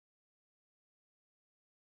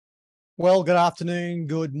Well, good afternoon,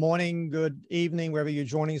 good morning, good evening, wherever you're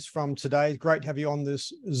joining us from today. Great to have you on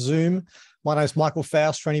this Zoom. My name is Michael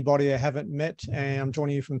Faust, for anybody I haven't met, and I'm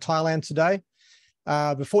joining you from Thailand today.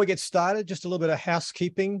 Before we get started, just a little bit of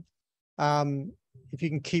housekeeping. If you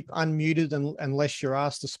can keep unmuted unless you're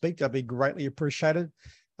asked to speak, that'd be greatly appreciated.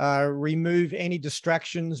 Remove any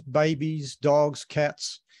distractions, babies, dogs,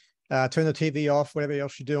 cats. Turn the TV off, whatever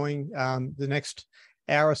else you're doing. The next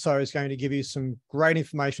hour or so is going to give you some great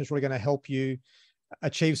information. It's really going to help you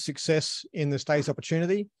achieve success in this day's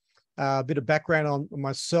opportunity. A bit of background on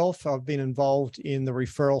myself. I've been involved in the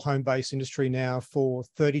referral home-based industry now for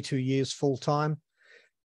 32 years full-time.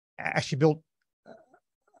 I actually built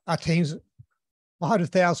our teams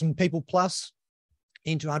 100,000 people plus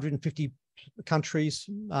into 150 countries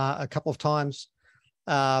a couple of times.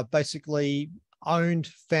 Basically owned,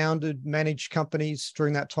 founded, managed companies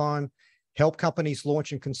during that time, help companies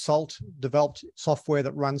launch and consult, developed software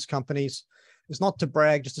that runs companies. It's not to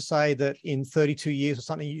brag, just to say that in 32 years or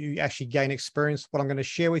something, you actually gain experience. What I'm going to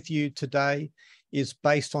share with you today is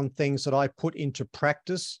based on things that I put into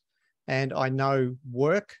practice and I know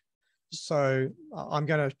work. So I'm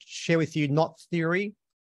going to share with you not theory,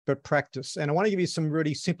 but practice. And I want to give you some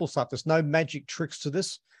really simple stuff. There's no magic tricks to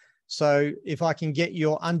this. So if I can get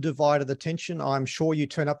your undivided attention, I'm sure you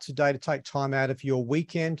turn up today to take time out of your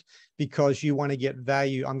weekend because you want to get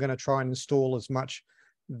value. I'm going to try and install as much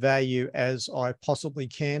value as I possibly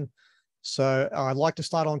can. So I'd like to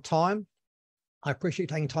start on time. I appreciate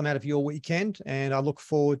taking time out of your weekend and I look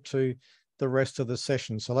forward to the rest of the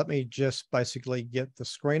session. So let me just basically get the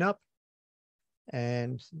screen up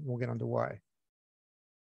and we'll get underway.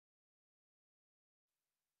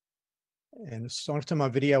 And so I have to turn my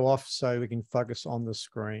video off so we can focus on the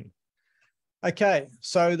screen. Okay,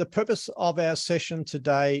 so the purpose of our session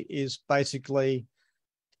today is basically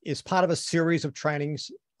part of a series of trainings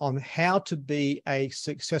on how to be a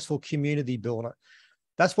successful community builder.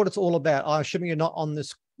 That's what it's all about. I'm assuming you're not on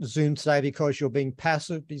this Zoom today because you're being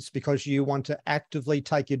passive. It's because you want to actively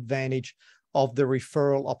take advantage of the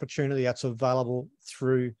referral opportunity that's available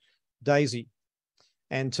through Daisy.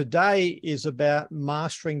 And today is about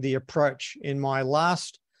mastering the approach. In my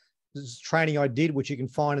last training I did, which you can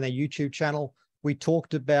find on our YouTube channel, we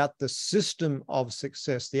talked about the system of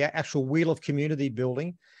success, the actual wheel of community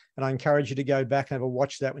building. And I encourage you to go back and have a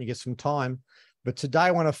watch that when you get some time. But today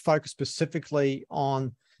I want to focus specifically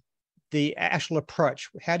on the actual approach.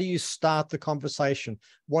 How do you start the conversation?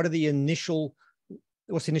 What's the initial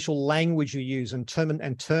language you use and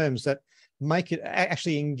terms that make it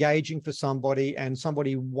actually engaging for somebody and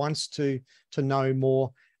somebody wants to know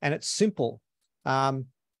more. And it's simple.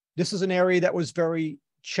 This is an area that was very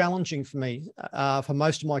challenging for me for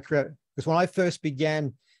most of my career, because when I first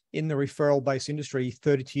began in the referral-based industry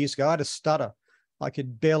 32 years ago, I had a stutter. I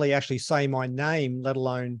could barely actually say my name, let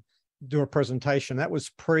alone do a presentation. That was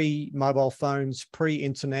pre-mobile phones,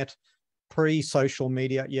 pre-internet, pre-social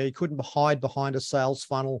media. Yeah, you couldn't hide behind a sales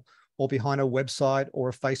funnel or behind a website or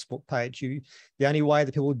a Facebook page. The only way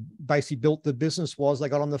that people basically built the business was they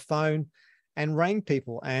got on the phone and rang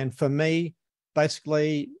people. And for me,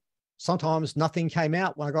 basically, sometimes nothing came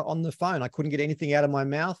out when I got on the phone. I couldn't get anything out of my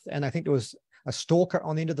mouth. And I think there was a stalker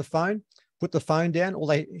on the end of the phone, put the phone down,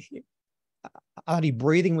 only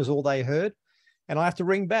breathing was all they heard. And I have to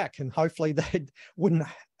ring back and hopefully they wouldn't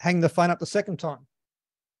hang the phone up the second time.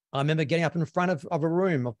 I remember getting up in front of a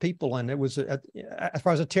room of people, and it was, as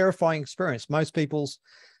far as a terrifying experience. Most people's,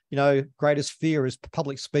 greatest fear is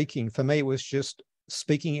public speaking. For me, it was just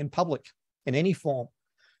speaking in public in any form.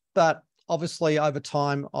 But obviously, over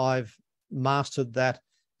time, I've mastered that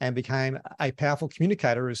and became a powerful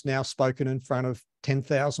communicator who's now spoken in front of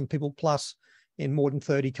 10,000 people plus in more than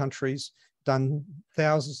 30 countries, done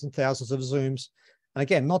thousands and thousands of Zooms. And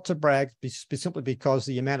again, not to brag, simply because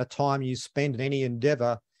the amount of time you spend in any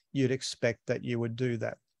endeavor, you'd expect that you would do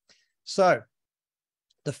that. So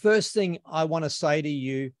the first thing I want to say to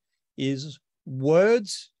you is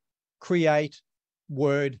words create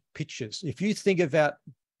word pictures. If you think about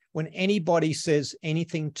when anybody says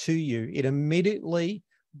anything to you, it immediately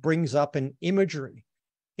brings up an imagery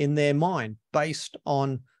in their mind based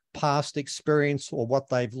on past experience or what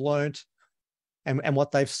they've learned and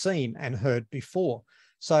what they've seen and heard before.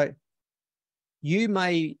 So you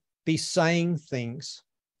may be saying things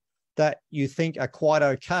that you think are quite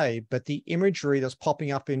okay, but the imagery that's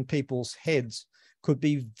popping up in people's heads could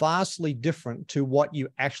be vastly different to what you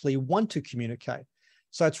actually want to communicate.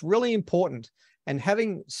 So it's really important. And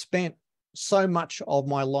having spent so much of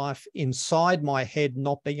my life inside my head,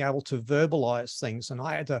 not being able to verbalize things, and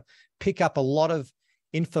I had to pick up a lot of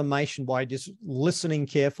information by just listening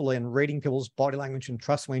carefully and reading people's body language and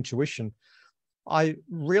trusting my intuition, I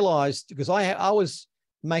realized, because I was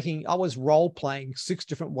role playing 6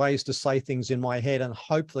 different ways to say things in my head, and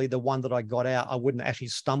hopefully the one that I got out, I wouldn't actually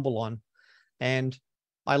stumble on. And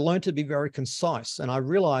I learned to be very concise, and I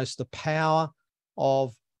realized the power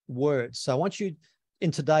of words. So I want you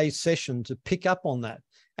in today's session to pick up on that.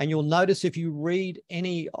 And you'll notice if you read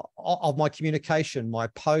any of my communication, my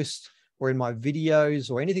posts, or in my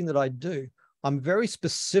videos, or anything that I do, I'm very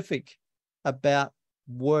specific about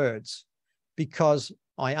words, because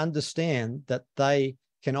I understand that they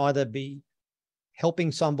can either be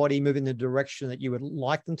helping somebody move in the direction that you would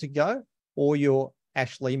like them to go, or you're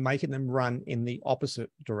actually making them run in the opposite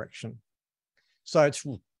direction. So it's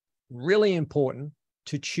really important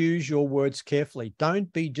to choose your words carefully.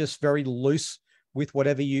 Don't be just very loose with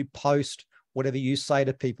whatever you post, whatever you say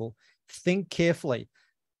to people. Think carefully.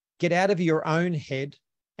 Get out of your own head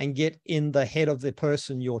and get in the head of the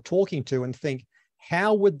person you're talking to and think,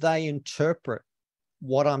 how would they interpret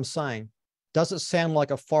what I'm saying? Does it sound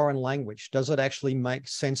like a foreign language? Does it actually make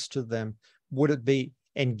sense to them? Would it be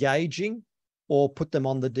engaging or put them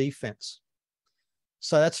on the defense?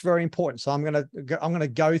 So that's very important. So I'm going to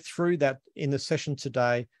go through that in the session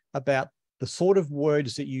today about the sort of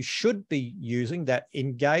words that you should be using that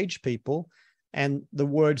engage people, and the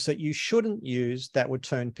words that you shouldn't use that would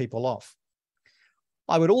turn people off.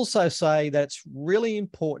 I would also say that it's really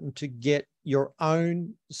important to get your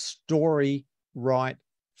own story right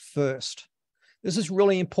first. This is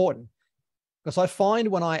really important, because I find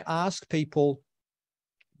when I ask people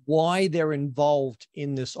why they're involved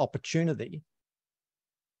in this opportunity,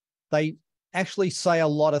 they actually say a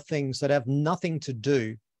lot of things that have nothing to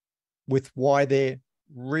do with why they're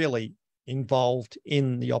really involved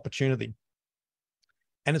in the opportunity.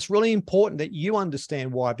 And it's really important that you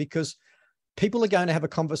understand why, because people are going to have a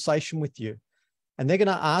conversation with you and they're going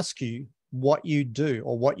to ask you what you do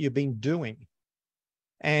or what you've been doing.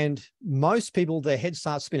 And most people, their heads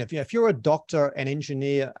start spinning. If you're a doctor, an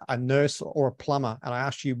engineer, a nurse, or a plumber, and I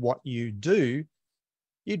ask you what you do,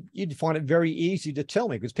 you'd find it very easy to tell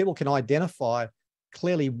me, because people can identify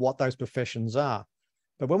clearly what those professions are.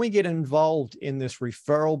 But when we get involved in this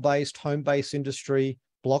referral-based, home-based industry,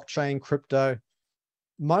 blockchain, crypto,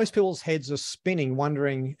 most people's heads are spinning,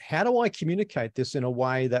 wondering, how do I communicate this in a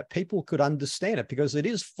way that people could understand it? Because it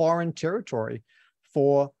is foreign territory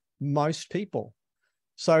for most people.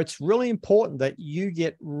 So it's really important that you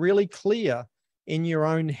get really clear in your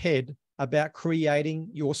own head about creating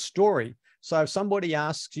your story. So if somebody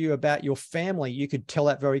asks you about your family, you could tell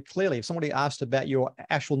that very clearly. If somebody asked about your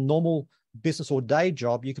actual normal business or day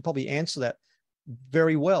job, you could probably answer that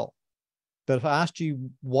very well. But if I asked you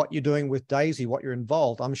what you're doing with Daisy, what you're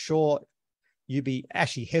involved, I'm sure you'd be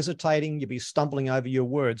actually hesitating, you'd be stumbling over your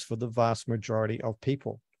words for the vast majority of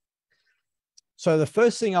people. So the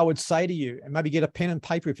first thing I would say to you, and maybe get a pen and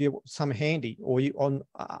paper if you're some handy, or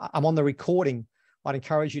I'm on the recording, I'd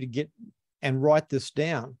encourage you to get and write this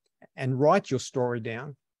down and write your story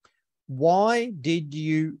down. Why did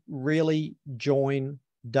you really join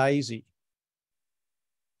Daisy?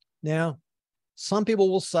 Now, some people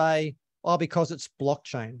will say, oh, because it's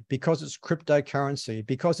blockchain, because it's cryptocurrency,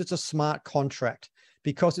 because it's a smart contract,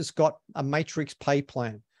 because it's got a matrix pay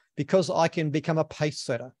plan, because I can become a pace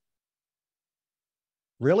setter.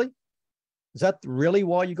 Really? Is that really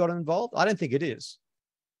why you got involved? I don't think it is.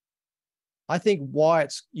 I think why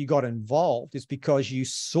you got involved is because you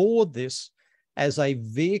saw this as a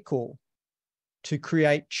vehicle to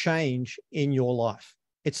create change in your life.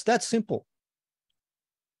 It's that simple.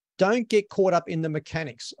 Don't get caught up in the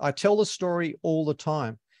mechanics. I tell the story all the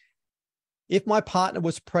time. If my partner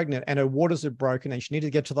was pregnant and her waters had broken and she needed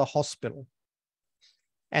to get to the hospital,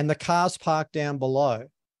 and the car's parked down below,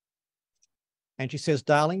 and she says,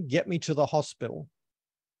 darling, get me to the hospital.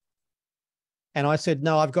 And I said,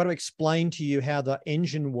 no, I've got to explain to you how the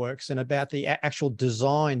engine works and about the actual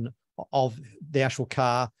design of the actual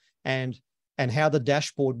car and how the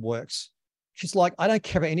dashboard works. She's like, I don't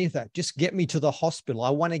care about any of that. Just get me to the hospital. I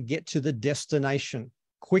want to get to the destination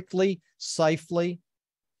quickly, safely,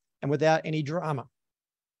 and without any drama.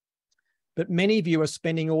 But many of you are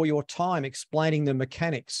spending all your time explaining the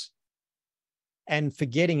mechanics and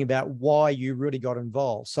forgetting about why you really got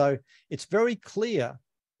involved. So it's very clear.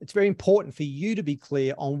 It's very important for you to be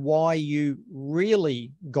clear on why you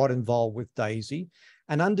really got involved with Daisy,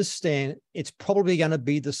 and understand it's probably going to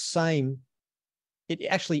be the same. It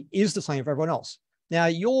actually is the same for everyone else. Now,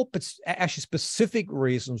 your actually specific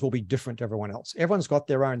reasons will be different to everyone else. Everyone's got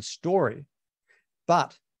their own story,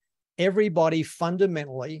 but everybody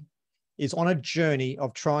fundamentally is on a journey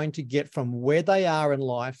of trying to get from where they are in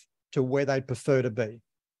life to where they'd prefer to be.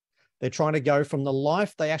 They're trying to go from the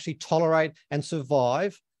life they actually tolerate and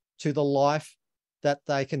survive to the life that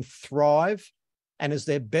they can thrive and is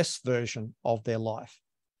their best version of their life.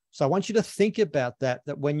 So I want you to think about that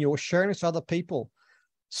when you're sharing this with other people,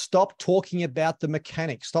 stop talking about the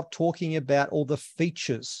mechanics, stop talking about all the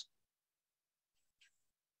features.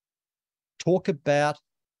 Talk about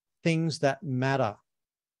things that matter,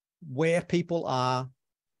 where people are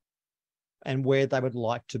and where they would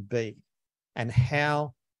like to be, and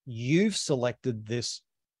how you've selected this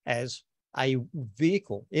as a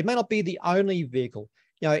vehicle. It may not be the only vehicle.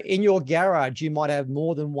 You know, in your garage, you might have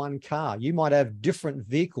more than one car. You might have different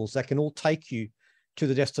vehicles that can all take you to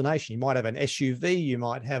the destination. You might have an SUV, you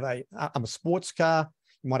might have a sports car,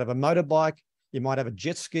 you might have a motorbike, you might have a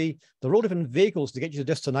jet ski. They're all different vehicles to get you to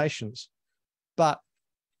destinations. But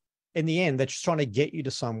in the end, they're just trying to get you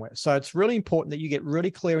to somewhere. So it's really important that you get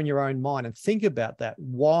really clear in your own mind and think about that.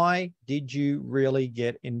 Why did you really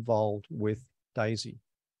get involved with Daisy?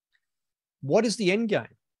 What is the end game?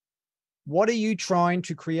 What are you trying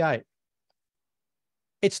to create?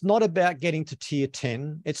 It's not about getting to tier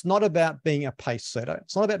 10. It's not about being a pace setter.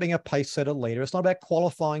 It's not about being a pace setter leader. It's not about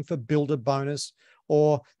qualifying for builder bonus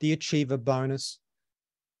or the achiever bonus.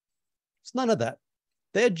 It's none of that.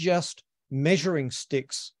 They're just measuring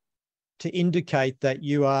sticks to indicate that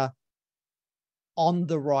you are on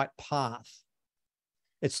the right path.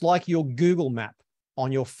 It's like your Google map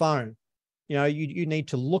on your phone. You know, you need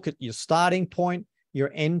to look at your starting point,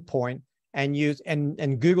 your end point, and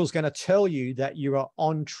Google's going to tell you that you are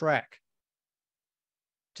on track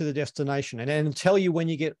to the destination, and it'll tell you when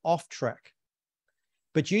you get off track.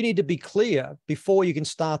 But you need to be clear before you can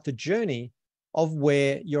start the journey of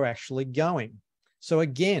where you're actually going. So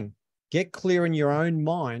again, get clear in your own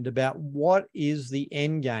mind about what is the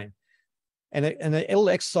end game. And a little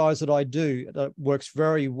exercise that I do that works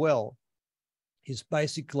very well is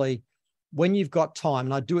basically when you've got time,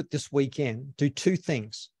 and I do it this weekend, do two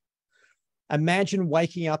things. Imagine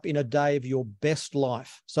waking up in a day of your best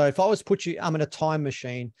life. So if I was put you, I'm in a time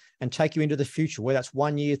machine and take you into the future, where that's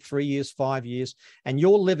 1 year, 3 years, 5 years, and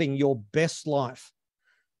you're living your best life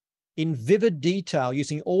in vivid detail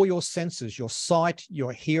using all your senses, your sight,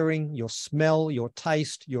 your hearing, your smell, your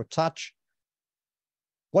taste, your touch.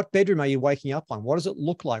 What bedroom are you waking up on? What does it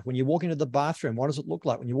look like when you walk into the bathroom? What does it look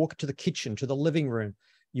like when you walk into the kitchen, to the living room?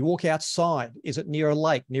 You walk outside. Is it near a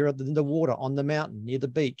lake, near the water, on the mountain, near the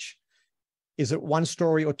beach? Is it 1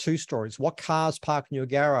 story or 2 stories? What cars parked in your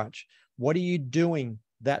garage? What are you doing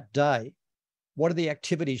that day? What are the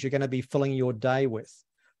activities you're going to be filling your day with?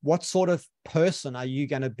 What sort of person are you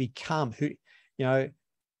going to become? Who, you know,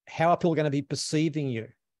 how are people going to be perceiving you?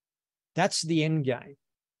 That's the end game.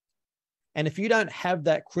 And if you don't have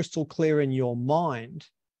that crystal clear in your mind,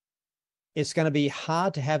 it's going to be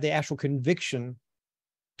hard to have the actual conviction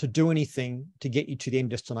to do anything to get you to the end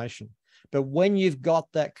destination. But when you've got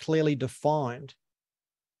that clearly defined,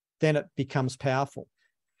 then it becomes powerful.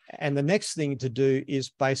 And the next thing to do is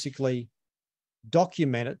basically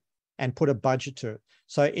document it and put a budget to it.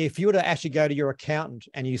 So if you were to actually go to your accountant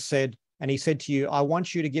and he said to you, I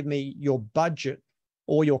want you to give me your budget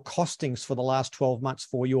or your costings for the last 12 months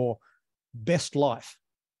for your best life,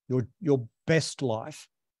 your best life,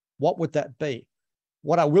 what would that be?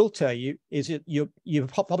 What I will tell you is that you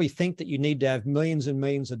probably think that you need to have millions and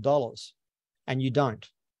millions of dollars, and you don't.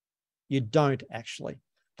 You don't actually.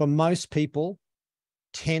 For most people,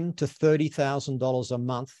 $10,000 to $30,000 a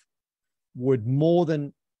month would more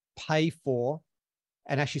than pay for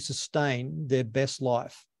and actually sustain their best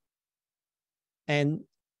life. And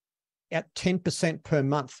at 10% per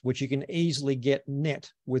month, which you can easily get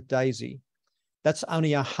net with Daisy, that's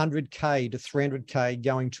only $100K to $300K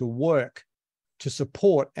going to work to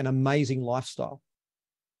support an amazing lifestyle.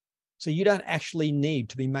 So you don't actually need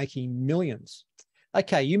to be making millions.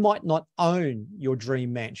 Okay, you might not own your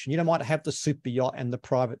dream mansion. You might have the super yacht and the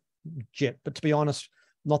private jet, but to be honest,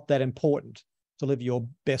 not that important to live your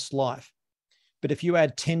best life. But if you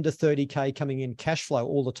add 10 to 30K coming in cash flow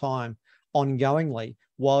all the time, ongoingly,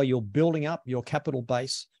 while you're building up your capital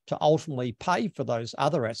base to ultimately pay for those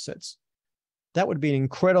other assets, that would be an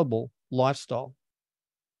incredible lifestyle.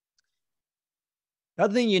 The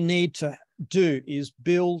other thing you need to do is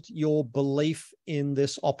build your belief in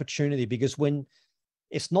this opportunity, because when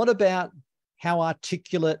it's not about how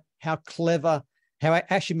articulate, how clever, how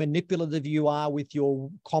actually manipulative you are with your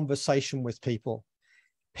conversation with people,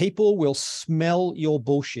 people will smell your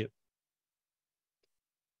bullshit.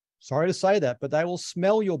 Sorry to say that, but they will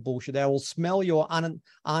smell your bullshit. They will smell your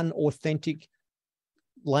unauthentic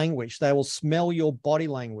language. They will smell your body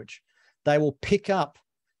language. They will pick up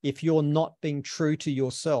if you're not being true to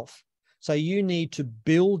yourself. So you need to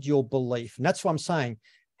build your belief. And that's what I'm saying.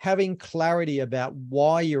 Having clarity about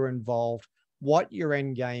why you're involved, what your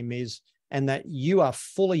end game is, and that you are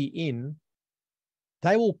fully in,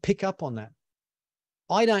 they will pick up on that.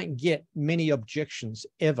 I don't get many objections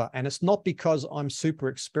ever. And it's not because I'm super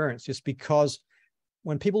experienced. It's because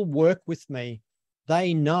when people work with me,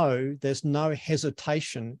 they know there's no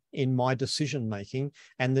hesitation in my decision-making,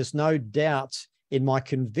 and there's no doubt in my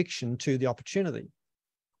conviction to the opportunity.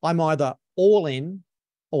 I'm either all in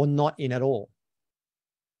or not in at all.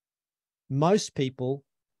 Most people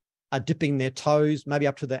are dipping their toes, maybe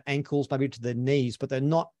up to their ankles, maybe to their knees, but they're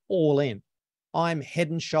not all in. I'm head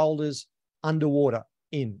and shoulders underwater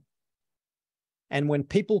in. And when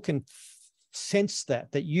people can sense that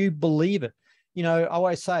you believe it, you know, I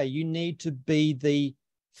always say you need to be the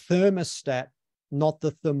thermostat, not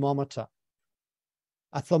the thermometer.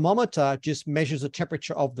 A thermometer just measures the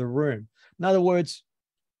temperature of the room. In other words,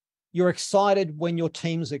 you're excited when your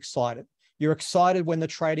team's excited. You're excited when the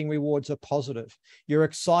trading rewards are positive. You're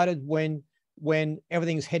excited when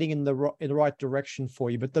everything's heading in the right direction for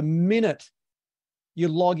you. But the minute you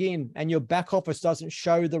log in and your back office doesn't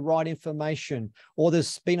show the right information, or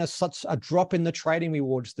there's been such a drop in the trading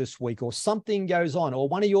rewards this week, or something goes on, or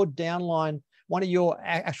one of your downline, one of your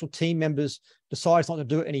actual team members decides not to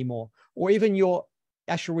do it anymore, or even your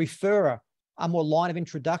actual referrer, a more line of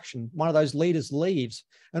introduction, one of those leaders leaves,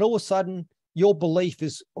 and all of a sudden your belief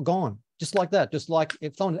is gone. Just like that, just like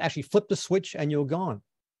if someone actually flipped the switch and you're gone.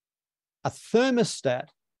 A thermostat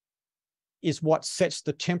is what sets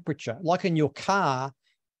the temperature. Like in your car,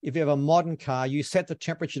 if you have a modern car, you set the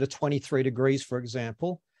temperature to 23 degrees, for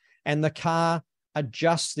example, and the car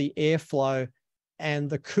adjusts the airflow and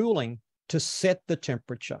the cooling to set the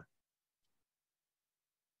temperature.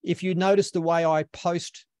 If you notice the way I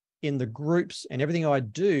post in the groups and everything I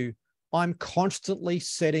do, I'm constantly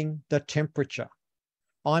setting the temperature.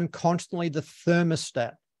 I'm constantly the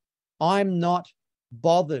thermostat. I'm not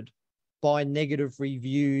bothered by negative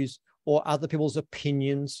reviews or other people's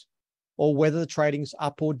opinions, or whether the trading's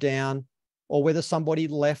up or down, or whether somebody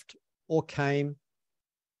left or came.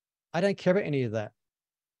 I don't care about any of that.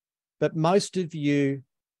 But most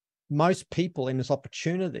people in this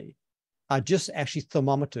opportunity are just actually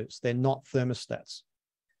thermometers. They're not thermostats.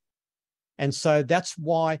 And so that's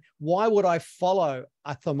why would I follow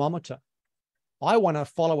a thermometer? I want to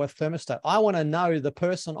follow a thermostat. I want to know the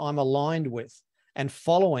person I'm aligned with and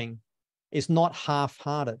following is not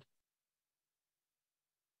half-hearted.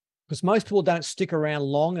 Because most people don't stick around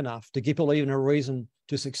long enough to give people even a reason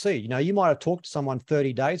to succeed. You know, you might have talked to someone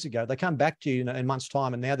 30 days ago. They come back to you in a month's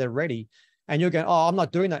time and now they're ready. And you're going, oh, I'm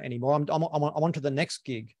not doing that anymore. I'm on to the next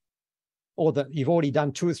gig. Or that you've already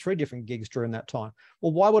done 2 or 3 different gigs during that time.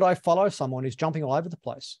 Well, why would I follow someone who's jumping all over the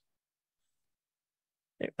place?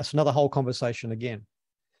 That's another whole conversation again.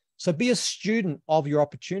 So be a student of your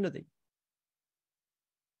opportunity.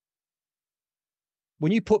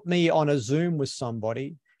 When you put me on a Zoom with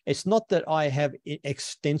somebody, it's not that I have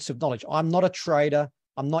extensive knowledge. I'm not a trader.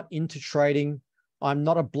 I'm not into trading. I'm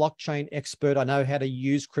not a blockchain expert. I know how to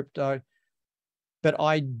use crypto, but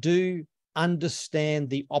I do understand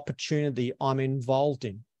the opportunity I'm involved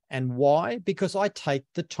in. And why? Because I take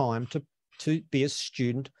the time to be a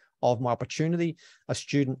student of my opportunity, a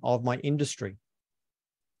student of my industry.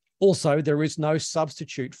 Also, there is no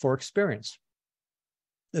substitute for experience.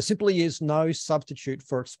 There simply is no substitute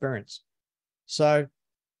for experience. So,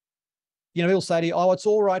 you know, he'll say to you, oh, it's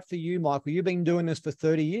all right for you, Michael. You've been doing this for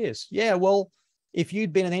 30 years. Yeah, well, if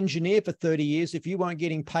you'd been an engineer for 30 years, if you weren't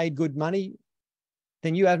getting paid good money,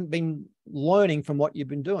 then you haven't been learning from what you've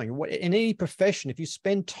been doing. In any profession, if you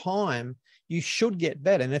spend time, you should get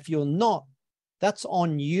better. And if you're not, that's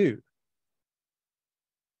on you.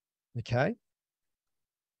 Okay?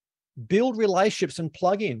 Build relationships and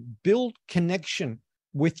plug in. Build connection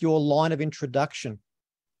with your line of introduction.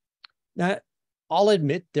 Now, I'll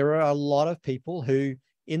admit there are a lot of people who,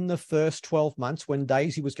 in the first 12 months, when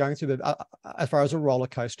Daisy was going through as far as a roller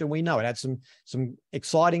coaster, we know it had some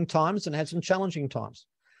exciting times and had some challenging times.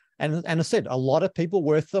 And I said, a lot of people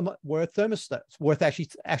were thermostats, were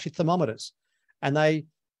actually thermometers, and they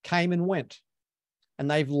came and went,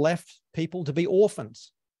 and they've left people to be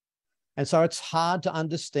orphans. And so it's hard to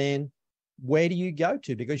understand where do you go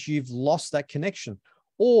to because you've lost that connection,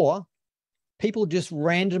 or people just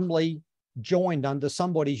randomly joined under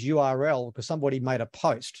somebody's URL because somebody made a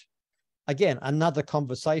post. Again, another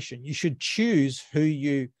conversation. You should choose who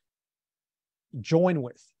you join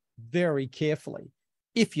with very carefully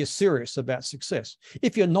if you're serious about success.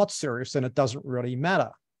 If you're not serious, then it doesn't really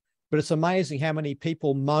matter. But it's amazing how many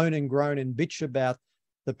people moan and groan and bitch about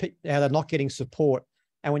how they're not getting support.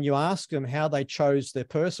 And when you ask them how they chose their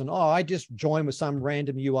person, oh, I just joined with some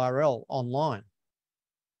random URL online.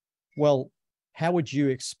 Well, how would you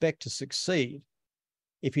expect to succeed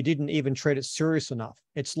if you didn't even treat it serious enough?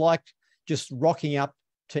 It's like just rocking up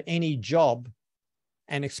to any job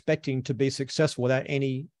and expecting to be successful without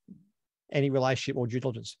any relationship or due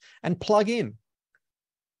diligence. And plug in.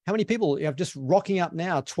 How many people you have just rocking up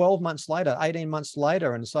now, 12 months later, 18 months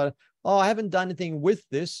later, and so, oh, I haven't done anything with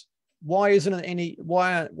this. Why isn't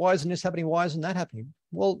this happening? Why isn't that happening?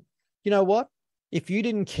 Well, you know what? If you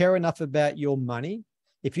didn't care enough about your money,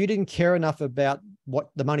 if you didn't care enough about what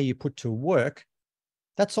the money you put to work,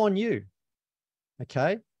 that's on you.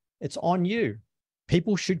 Okay? It's on you.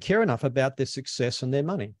 People should care enough about their success and their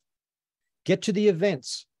money. Get to the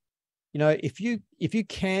events. You know, if you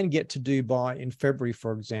can get to Dubai in February,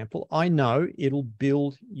 for example, I know it'll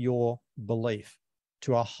build your belief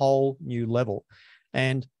to a whole new level.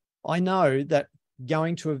 And I know that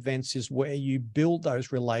going to events is where you build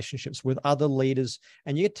those relationships with other leaders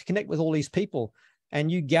and you get to connect with all these people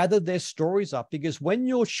and you gather their stories up, because when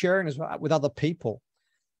you're sharing this with other people,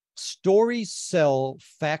 stories sell,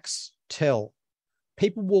 facts tell.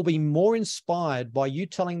 People will be more inspired by you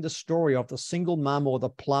telling the story of the single mum or the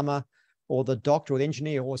plumber or the doctor or the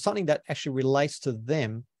engineer or something that actually relates to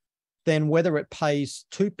them than whether it pays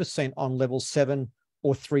 2% on level 7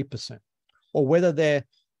 or 3%, or whether the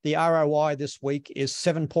ROI this week is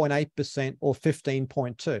 7.8% or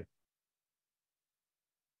 15.2%.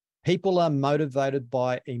 People are motivated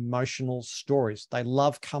by emotional stories. They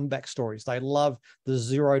love comeback stories. They love the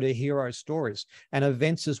zero to hero stories. And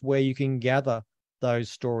events is where you can gather those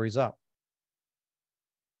stories up.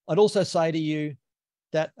 I'd also say to you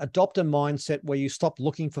that adopt a mindset where you stop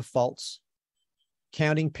looking for faults,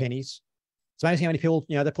 counting pennies. It's amazing how many people,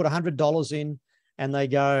 you know, they put $100 in and they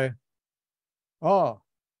go, oh,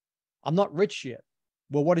 I'm not rich yet.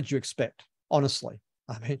 Well, what did you expect? Honestly,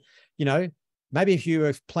 I mean, you know, maybe if you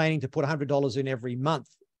were planning to put $100 in every month,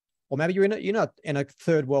 or maybe you're in a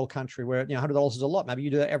third world country where, you know, $100 is a lot. Maybe you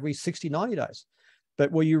do that every 60, 90 days.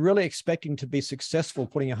 But were you really expecting to be successful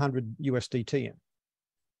putting 100 USDT in?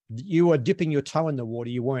 You were dipping your toe in the water.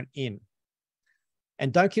 You weren't in.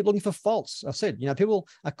 And don't keep looking for faults. I said, you know, people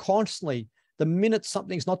are constantly, the minute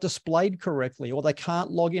something's not displayed correctly or they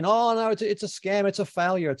can't log in, oh no, it's a scam, it's a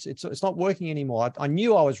failure, it's not working anymore. I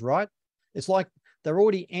knew I was right. It's like they're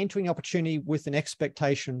already entering opportunity with an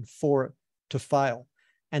expectation for it to fail.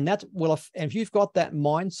 And that will, and if you've got that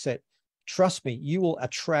mindset, trust me, you will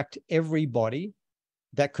attract everybody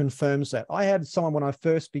that confirms that. I had someone when I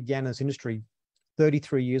first began this industry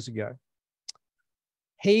 33 years ago.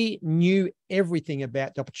 He knew everything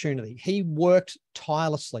about the opportunity. He worked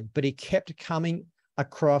tirelessly, but he kept coming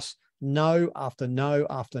across no after no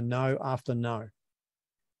after no after no.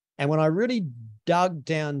 And when I really dug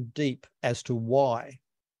down deep as to why,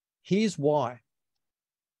 here's why.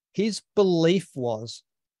 His belief was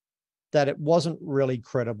that it wasn't really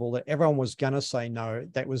credible, that everyone was going to say no,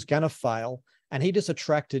 that was going to fail. And he just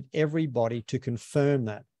attracted everybody to confirm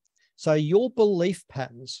that. So your belief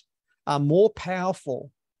patterns are more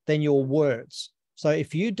powerful than your words. So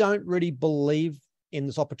if you don't really believe in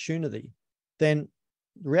this opportunity, then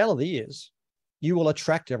the reality is you will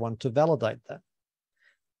attract everyone to validate that.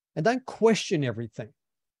 And don't question everything.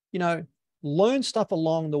 You know, learn stuff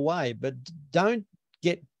along the way, but don't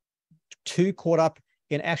get too caught up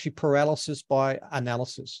in actually paralysis by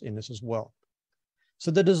analysis in this as well. So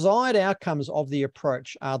the desired outcomes of the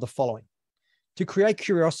approach are the following. To create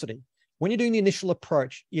curiosity. When you're doing the initial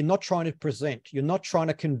approach, you're not trying to present. You're not trying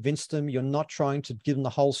to convince them. You're not trying to give them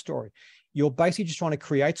the whole story. You're basically just trying to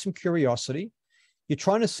create some curiosity. You're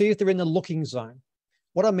trying to see if they're in the looking zone.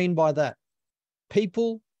 What I mean by that,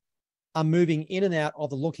 people are moving in and out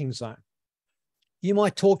of the looking zone. You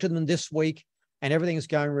might talk to them this week and everything is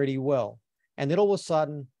going really well. And then all of a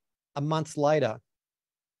sudden, a month later,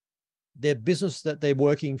 their business that they're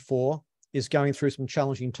working for is going through some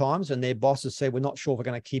challenging times and their bosses say, we're not sure if we're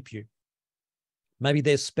going to keep you. Maybe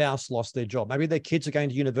their spouse lost their job. Maybe their kids are going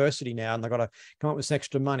to university now and they've got to come up with some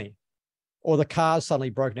extra money. Or the car's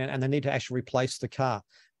suddenly broken down and they need to actually replace the car.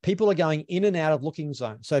 People are going in and out of looking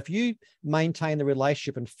zone. So if you maintain the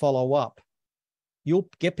relationship and follow up, you'll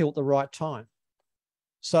get people at the right time.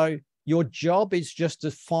 So your job is just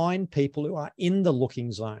to find people who are in the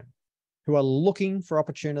looking zone, who are looking for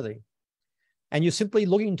opportunity. And you're simply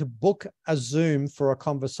looking to book a Zoom for a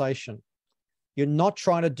conversation. You're not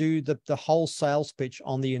trying to do the whole sales pitch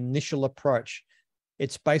on the initial approach.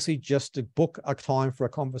 It's basically just to book a time for a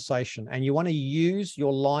conversation. And you want to use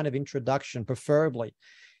your line of introduction, preferably.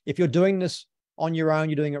 If you're doing this on your own,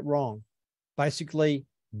 you're doing it wrong. Basically,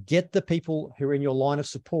 get the people who are in your line of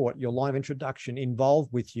support, your line of introduction,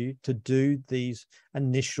 involved with you to do these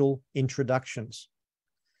initial introductions.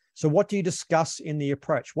 So what do you discuss in the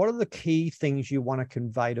approach? What are the key things you want to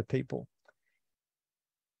convey to people?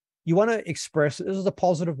 You want to express, this is a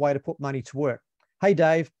positive way to put money to work. Hey,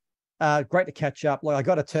 Dave, great to catch up. Like, I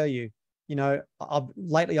got to tell you,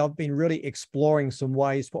 lately I've been really exploring some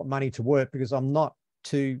ways to put money to work because I'm not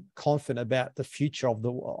too confident about the future of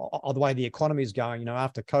the way the economy is going,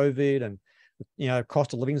 after COVID and,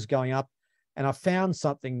 cost of living is going up. And I found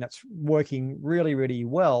something that's working really, really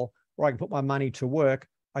well where I can put my money to work.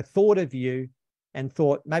 I thought of you and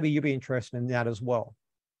thought maybe you'd be interested in that as well.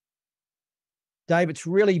 Dave, it's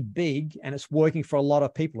really big and it's working for a lot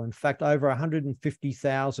of people. In fact, over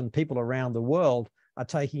 150,000 people around the world are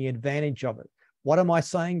taking advantage of it. What am I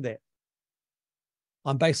saying there?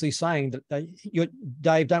 I'm basically saying that,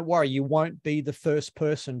 Dave, don't worry, you won't be the first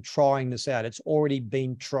person trying this out. It's already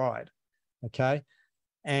been tried, okay?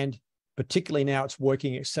 And particularly now it's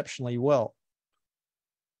working exceptionally well.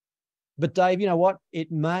 But Dave, you know what?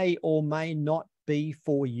 It may or may not be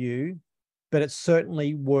for you, but it's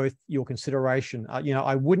certainly worth your consideration.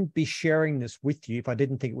 I wouldn't be sharing this with you if I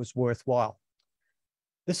didn't think it was worthwhile.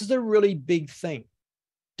 This is a really big thing.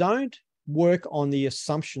 Don't work on the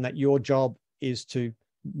assumption that your job is to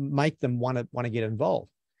make them want to get involved.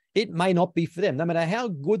 It may not be for them. No matter how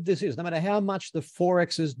good this is, no matter how much the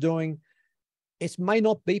Forex is doing, it may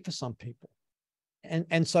not be for some people.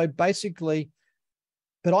 And so basically,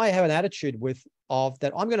 but I have an attitude of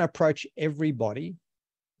that I'm going to approach everybody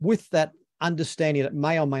with that understanding that it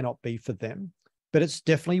may or may not be for them, but it's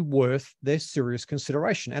definitely worth their serious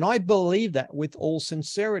consideration. And I believe that with all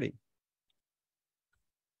sincerity.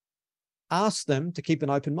 Ask them to keep an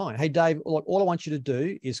open mind. Hey, Dave, look, all I want you to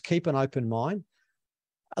do is keep an open mind.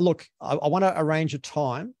 Look, I want to arrange a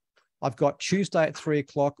time. I've got Tuesday at 3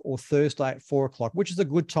 o'clock or Thursday at 4 o'clock, which is a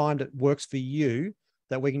good time that works for you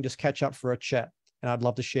that we can just catch up for a chat. And I'd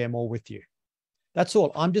love to share more with you. That's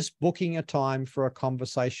all. I'm just booking a time for a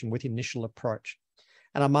conversation with initial approach.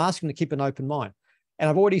 And I'm asking to keep an open mind. And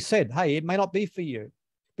I've already said, hey, it may not be for you.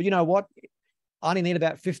 But you know what? I only need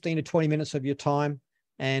about 15 to 20 minutes of your time.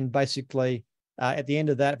 And basically, at the end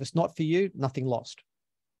of that, if it's not for you, nothing lost.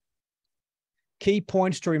 Key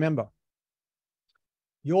points to remember.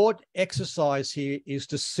 Your exercise here is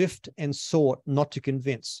to sift and sort, not to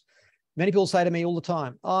convince. Many people say to me all the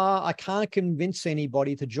time, I can't convince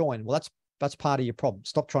anybody to join. Well, that's part of your problem.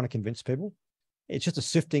 Stop trying to convince people. It's just a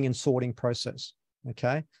sifting and sorting process,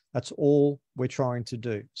 okay? That's all we're trying to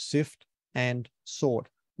do. Sift and sort,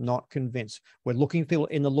 not convince. We're looking for people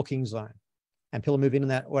in the looking zone. And people move in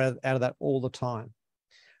and out of that all the time.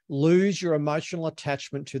 Lose your emotional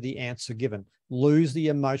attachment to the answer given. Lose the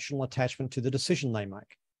emotional attachment to the decision they make.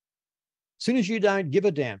 As soon as you don't give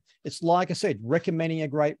a damn, it's like I said, recommending a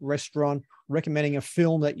great restaurant, recommending a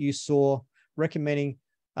film that you saw, recommending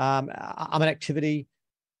an activity,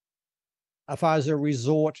 as far as a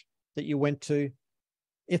resort that you went to.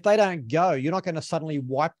 If they don't go, you're not going to suddenly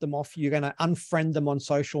wipe them off. You're going to unfriend them on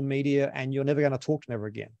social media and you're never going to talk to them ever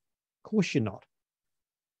again. Of course you're not.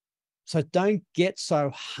 So don't get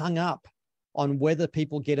so hung up on whether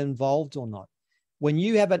people get involved or not. When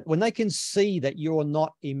they can see that you're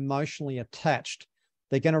not emotionally attached,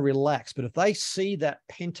 they're going to relax. But if they see that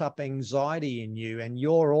pent-up anxiety in you and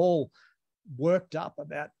you're all worked up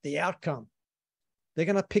about the outcome, they're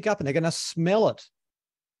going to pick up and they're going to smell it.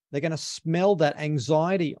 They're going to smell that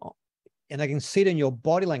anxiety and they can see it in your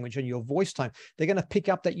body language and your voice tone. They're going to pick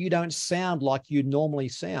up that you don't sound like you normally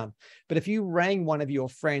sound. But if you rang one of your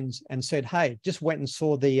friends and said, hey, just went and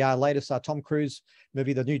saw the latest Tom Cruise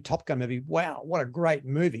movie, the new Top Gun movie. Wow, what a great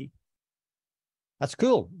movie. That's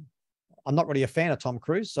cool. I'm not really a fan of Tom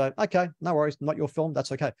Cruise. So, okay, no worries. Not your film.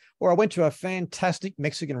 That's okay. Or I went to a fantastic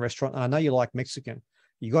Mexican restaurant and I know you like Mexican.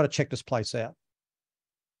 You got to check this place out.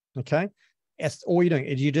 Okay. That's all you're doing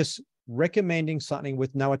is you're just recommending something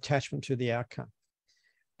with no attachment to the outcome.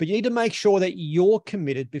 But you need to make sure that you're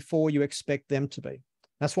committed before you expect them to be.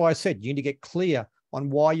 That's why I said you need to get clear on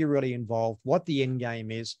why you're really involved, what the end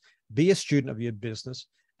game is, be a student of your business,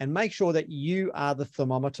 and make sure that you are the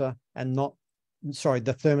thermostat,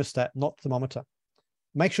 not thermometer.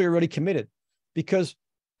 Make sure you're really committed, because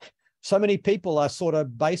so many people are sort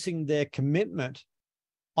of basing their commitment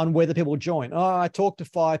on whether people join. Oh, I talked to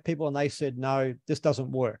 5 people and they said, no, this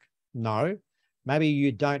doesn't work. No, maybe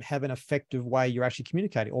you don't have an effective way you're actually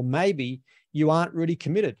communicating, or maybe you aren't really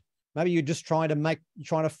committed. Maybe you're just trying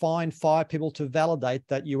to find 5 people to validate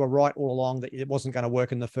that you were right all along, that it wasn't going to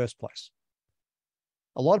work in the first place.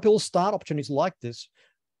 A lot of people start opportunities like this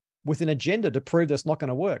with an agenda to prove that's not going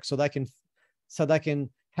to work. So they can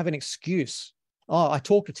have an excuse. Oh, I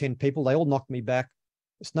talked to 10 people. They all knocked me back.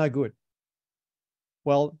 It's no good.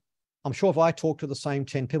 Well, I'm sure if I talk to the same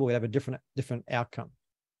 10 people, we'd have a different outcome.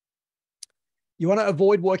 You want to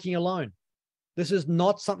avoid working alone. This is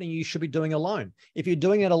not something you should be doing alone. If you're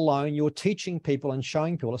doing it alone, you're teaching people and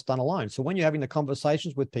showing people it's done alone. So when you're having the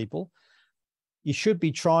conversations with people, you should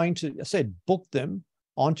be trying to, I said, book them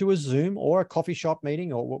onto a Zoom or a coffee shop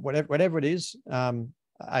meeting or whatever it is,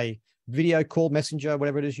 a video call, messenger,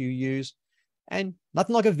 whatever it is you use. And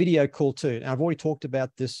nothing like a video call too. And I've already talked about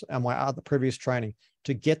this on my other previous training,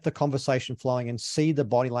 to get the conversation flowing and see the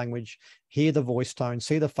body language, hear the voice tone,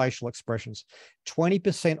 see the facial expressions.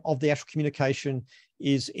 20% of the actual communication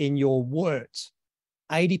is in your words.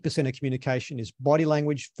 80% of communication is body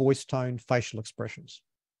language, voice tone, facial expressions.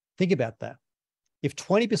 Think about that. If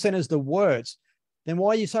 20% is the words, then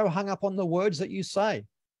why are you so hung up on the words that you say?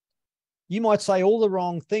 You might say all the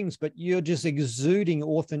wrong things, but you're just exuding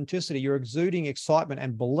authenticity. You're exuding excitement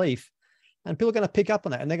and belief. And people are going to pick up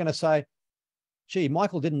on that. And they're going to say, gee,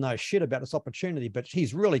 Michael didn't know shit about this opportunity, but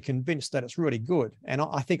he's really convinced that it's really good. And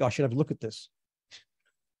I think I should have a look at this.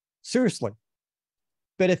 Seriously.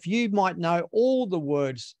 But if you might know all the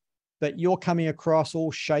words, but you're coming across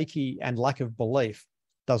all shaky and lack of belief,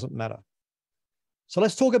 doesn't matter. So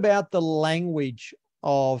let's talk about the language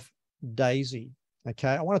of Daisy. Okay,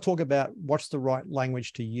 I want to talk about what's the right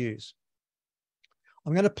language to use.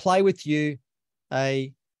 I'm going to play with you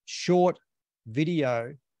a short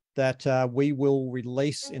video that we will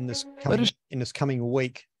release in this coming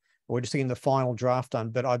week. We're just getting the final draft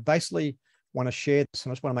done, but I basically want to share this,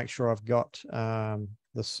 and I just want to make sure I've got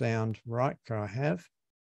the sound right. I have.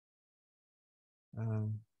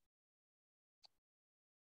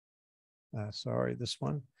 Sorry, this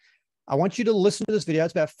one. I want you to listen to this video.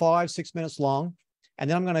 It's about 5-6 minutes long. And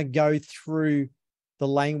then I'm going to go through the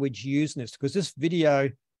language used in this, because this video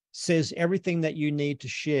says everything that you need to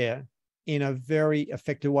share in a very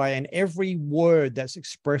effective way. And every word that's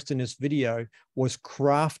expressed in this video was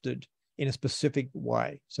crafted in a specific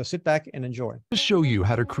way. So sit back and enjoy. To show you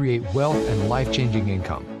how to create wealth and life-changing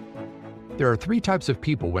income. There are 3 types of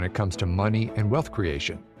people when it comes to money and wealth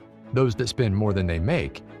creation. Those that spend more than they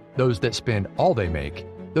make, those that spend all they make,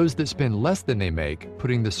 those that spend less than they make,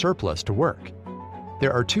 putting the surplus to work.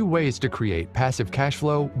 There are 2 ways to create passive cash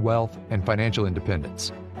flow, wealth, and financial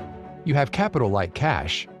independence. You have capital like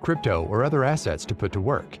cash, crypto, or other assets to put to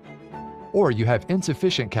work. Or you have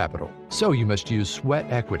insufficient capital, so you must use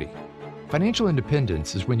sweat equity. Financial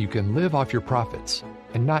independence is when you can live off your profits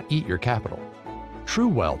and not eat your capital. True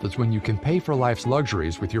wealth is when you can pay for life's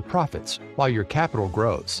luxuries with your profits while your capital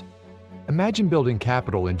grows. Imagine building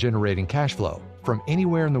capital and generating cash flow from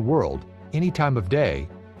anywhere in the world, any time of day,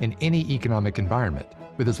 in any economic environment,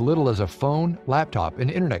 with as little as a phone, laptop, and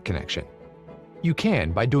internet connection. You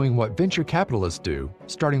can by doing what venture capitalists do,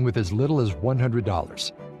 starting with as little as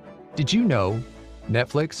 $100. Did you know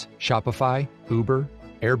Netflix, Shopify, Uber,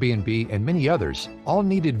 Airbnb, and many others all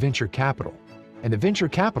needed venture capital, and the venture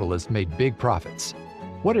capitalists made big profits?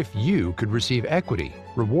 What if you could receive equity,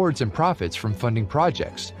 rewards, and profits from funding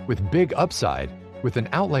projects with big upside with an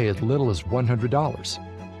outlay as little as $100?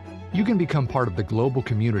 You can become part of the global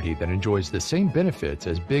community that enjoys the same benefits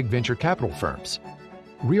as big venture capital firms.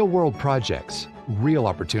 Real-world projects, real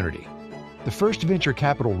opportunity. The first venture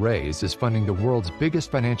capital raise is funding the world's biggest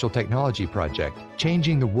financial technology project,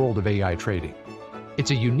 changing the world of AI trading.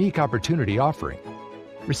 It's a unique opportunity offering.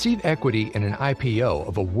 Receive equity in an IPO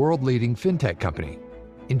of a world-leading fintech company.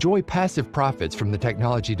 Enjoy passive profits from the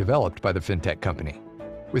technology developed by the fintech company.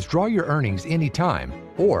 Withdraw your earnings anytime,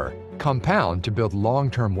 or compound to build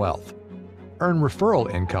long-term wealth. Earn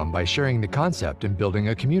referral income by sharing the concept and building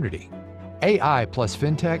a community. AI plus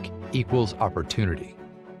fintech equals opportunity.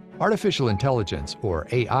 Artificial intelligence, or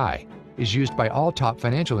AI, is used by all top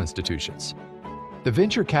financial institutions. The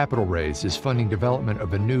venture capital raise is funding development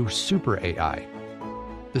of a new super AI.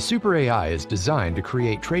 The super AI is designed to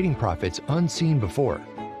create trading profits unseen before.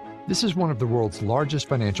 This is one of the world's largest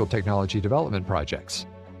financial technology development projects.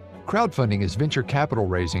 Crowdfunding is venture capital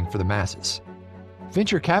raising for the masses.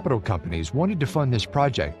 Venture capital companies wanted to fund this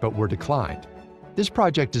project but were declined. This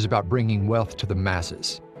project is about bringing wealth to the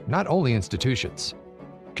masses, not only institutions.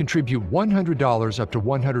 Contribute $100 up to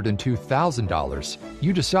 $102,000.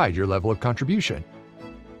 You decide your level of contribution.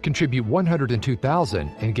 Contribute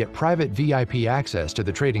 $102,000 and get private VIP access to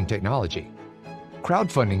the trading technology.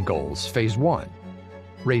 Crowdfunding goals, Phase 1.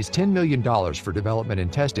 Raise $10 million for development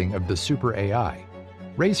and testing of the super AI.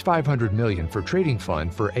 Raise $500 million for trading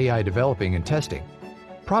fund for AI developing and testing.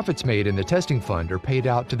 Profits made in the testing fund are paid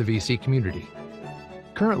out to the VC community.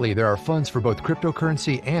 Currently, there are funds for both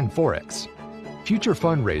cryptocurrency and Forex. Future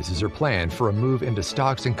fundraisers are planned for a move into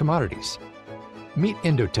stocks and commodities. Meet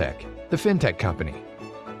Endotech, the fintech company.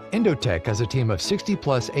 Endotech has a team of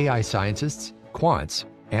 60-plus AI scientists, quants,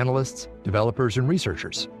 analysts, developers, and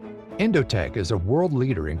researchers. Endotech is a world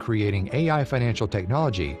leader in creating AI financial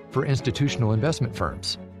technology for institutional investment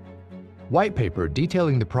firms. White paper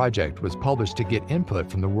detailing the project was published to get input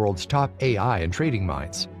from the world's top AI and trading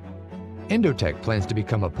minds. Endotech plans to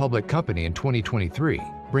become a public company in 2023,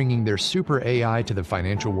 bringing their super AI to the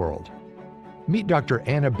financial world. Meet Dr.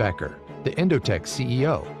 Anna Becker, the Endotech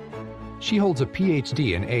CEO. She holds a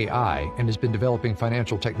PhD in AI and has been developing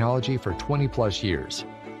financial technology for 20-plus years.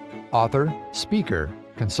 Author, speaker,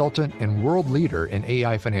 consultant, and world leader in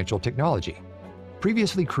AI financial technology.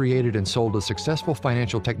 Previously created and sold a successful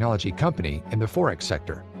financial technology company in the Forex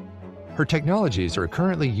sector. Her technologies are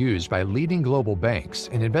currently used by leading global banks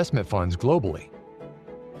and investment funds globally.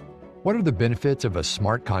 What are the benefits of a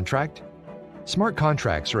smart contract? Smart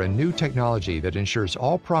contracts are a new technology that ensures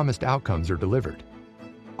all promised outcomes are delivered.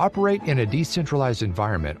 Operate in a decentralized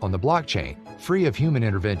environment on the blockchain, free of human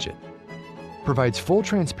intervention. Provides full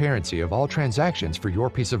transparency of all transactions for your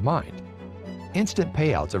peace of mind. Instant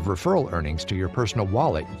payouts of referral earnings to your personal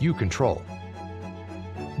wallet you control.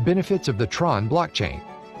 Benefits of the Tron blockchain.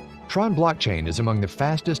 Tron blockchain is among the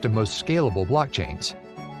fastest and most scalable blockchains.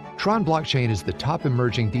 Tron blockchain is the top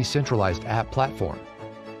emerging decentralized app platform.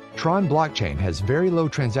 Tron blockchain has very low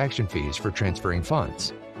transaction fees for transferring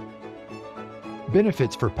funds.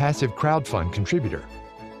 Benefits for passive crowdfund contributor.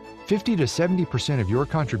 50 to 70% of your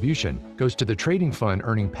contribution goes to the trading fund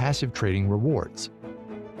earning passive trading rewards.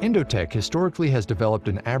 Endotech historically has developed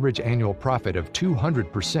an average annual profit of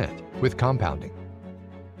 200% with compounding.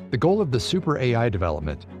 The goal of the super AI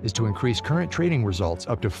development is to increase current trading results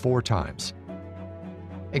up to 4 times.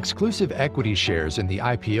 Exclusive equity shares in the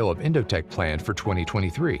IPO of Endotech planned for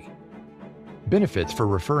 2023. Benefits for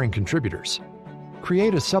referring contributors.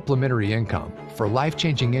 Create a supplementary income for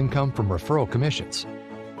life-changing income from referral commissions.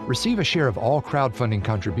 Receive a share of all crowdfunding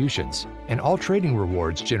contributions and all trading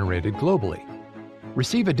rewards generated globally.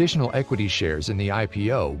 Receive additional equity shares in the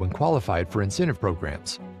IPO when qualified for incentive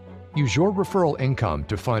programs. Use your referral income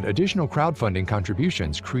to fund additional crowdfunding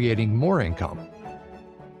contributions, creating more income.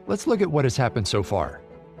 Let's look at what has happened so far.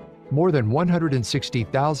 More than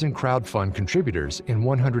 160,000 crowdfund contributors in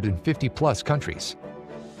 150-plus countries.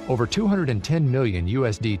 Over 210 million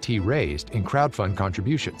USDT raised in crowdfund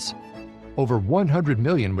contributions. Over 100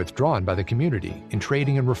 million withdrawn by the community in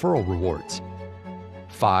trading and referral rewards.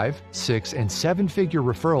 5-, 6-, and 7-figure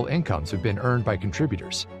referral incomes have been earned by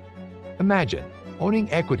contributors. Imagine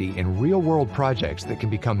owning equity in real-world projects that can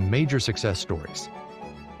become major success stories.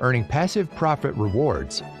 Earning passive profit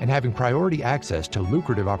rewards and having priority access to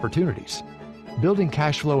lucrative opportunities. Building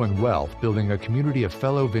cash flow and wealth, building a community of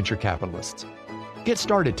fellow venture capitalists. Get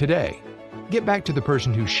started today. Get back to the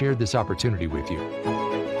person who shared this opportunity with you.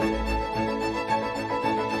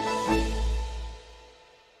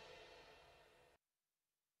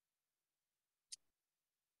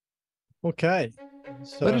 Okay.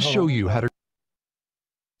 So let us show you how to.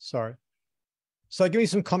 Sorry. So give me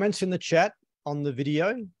some comments in the chat on the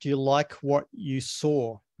video. Do you like what you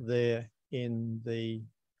saw there in the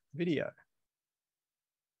video?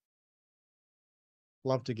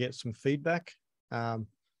 Love to get some feedback.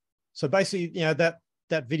 So basically, you know, that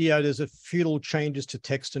video, there's a few little changes to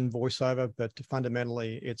text and voiceover, but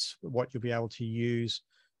fundamentally it's what you'll be able to use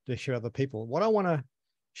to share other people. What I want to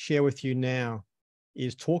share with you now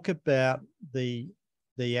is talk about the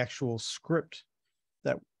actual script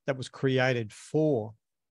that was created for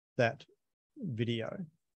that video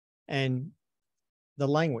and the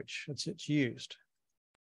language it's used.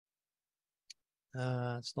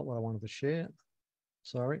 It's not what I wanted to share.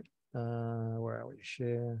 Sorry. Where are we?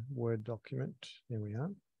 Share Word document. There we are.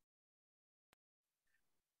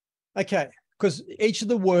 Okay, because each of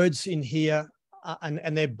the words in here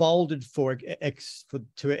and they're bolded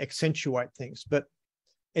to accentuate things, but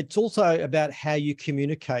it's also about how you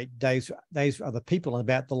communicate those other people and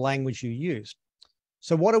about the language you use.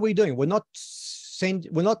 So what are we doing? We're not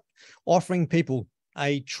offering people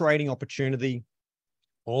a trading opportunity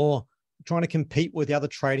or trying to compete with the other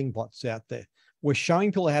trading bots out there. We're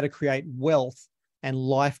showing people how to create wealth and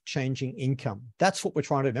life-changing income. That's what we're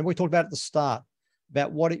trying to do. Remember we talked about at the start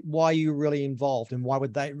about why you're really involved and why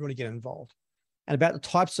would they really get involved, and about the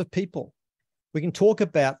types of people we can talk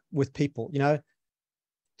about with people. You know,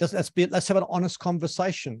 let's have an honest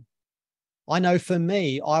conversation. I know for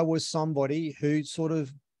me, I was somebody who sort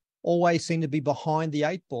of always seem to be behind the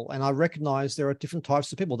eight ball. And I recognize there are different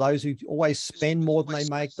types of people, those who always spend more than they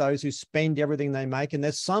make, those who spend everything they make. And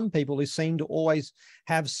there's some people who seem to always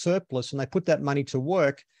have surplus and they put that money to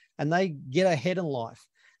work and they get ahead in life.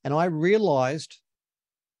 And I realized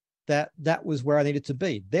that that was where I needed to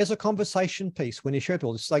be. There's a conversation piece when you share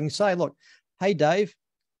people. So I can say, look, hey, Dave,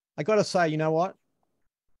 I got to say, you know what?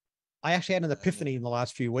 I actually had an epiphany in the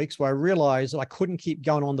last few weeks where I realized that I couldn't keep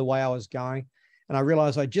going on the way I was going. And I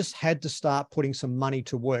realized I just had to start putting some money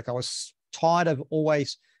to work. I was tired of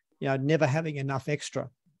always, never having enough extra.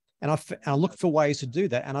 And I looked for ways to do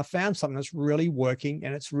that. And I found something that's really working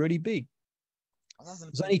and it's really big.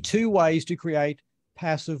 There's only two ways to create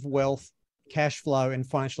passive wealth, cash flow, and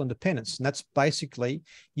financial independence. And that's basically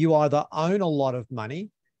you either own a lot of money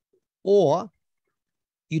or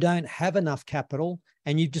you don't have enough capital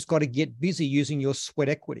and you've just got to get busy using your sweat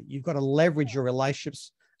equity. You've got to leverage your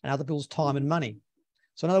relationships and other people's time and money.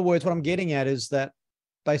 So in other words, what I'm getting at is that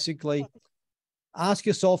basically ask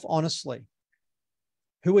yourself honestly,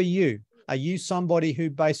 who are you? Are you somebody who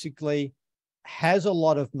basically has a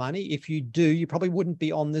lot of money? If you do, you probably wouldn't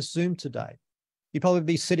be on this Zoom today. You'd probably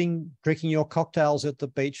be sitting, drinking your cocktails at the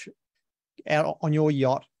beach, out on your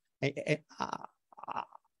yacht.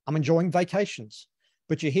 I'm enjoying vacations.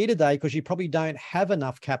 But you're here today because you probably don't have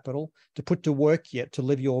enough capital to put to work yet to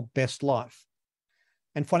live your best life.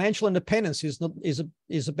 And financial independence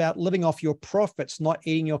is about living off your profits, not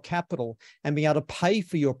eating your capital, and being able to pay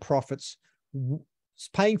for your profits,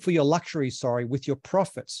 paying for your luxuries, with your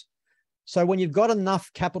profits. So when you've got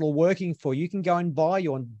enough capital working for you, you can go and buy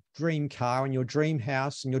your dream car and your dream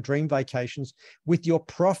house and your dream vacations with your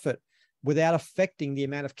profit without affecting the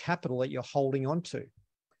amount of capital that you're holding on to.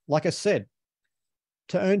 Like I said,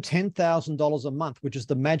 to earn $10,000 a month, which is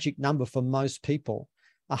the magic number for most people,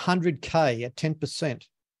 100K at 10%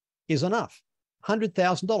 is enough.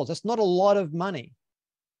 $100,000, that's not a lot of money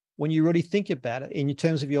when you really think about it in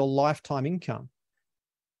terms of your lifetime income.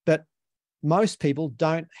 But most people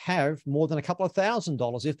don't have more than a couple of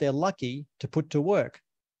 $1,000 if they're lucky to put to work.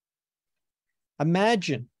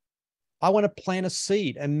 Imagine, I want to plant a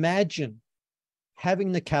seed. Imagine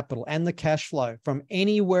having the capital and the cash flow from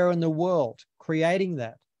anywhere in the world, creating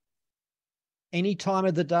that any time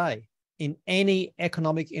of the day, in any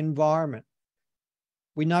economic environment.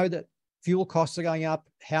 We know that fuel costs are going up,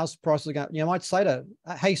 house prices are going up. You might say to,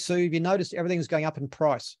 hey, Sue, have you noticed everything's going up in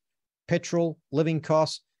price? Petrol, living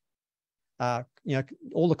costs, all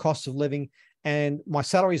the costs of living, and my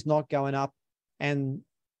salary is not going up. And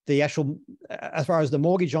the actual, as far as the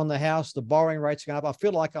mortgage on the house, the borrowing rates are going up. I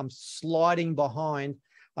feel like I'm sliding behind.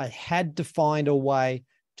 I had to find a way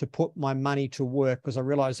to put my money to work because I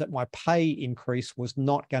realized that my pay increase was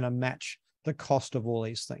not going to match the cost of all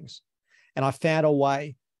these things. And I found a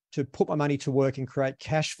way to put my money to work and create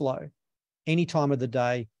cash flow any time of the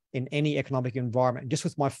day in any economic environment, just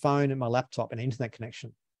with my phone and my laptop and internet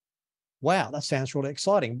connection. Wow, that sounds really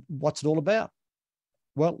exciting. What's it all about?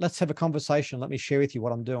 Well, let's have a conversation. Let me share with you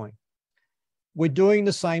what I'm doing. We're doing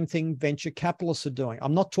the same thing venture capitalists are doing.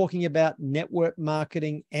 I'm not talking about network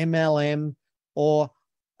marketing, MLM, or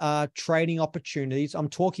trading opportunities. I'm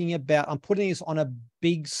putting this on a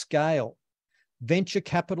big scale. Venture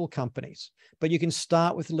capital companies, but you can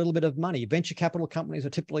start with a little bit of money. Venture capital companies are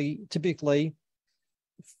typically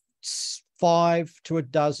 5 to a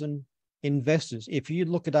dozen investors. If you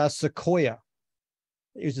look at Sequoia,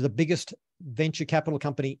 it was the biggest venture capital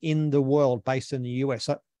company in the world based in the US.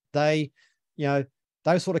 So they,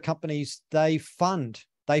 those sort of companies, they funded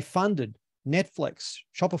Netflix,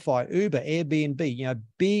 Shopify, Uber, Airbnb,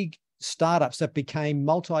 big startups that became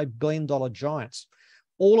multi-billion-dollar giants.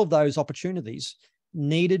 All of those opportunities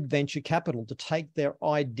needed venture capital to take their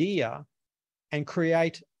idea and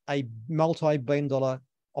create a multi-billion-dollar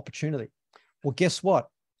opportunity. Well, guess what?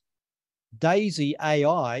 Daisy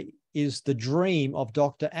AI is the dream of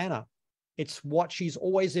Dr. Anna. It's what she's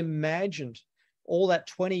always imagined. All that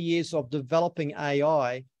 20 years of developing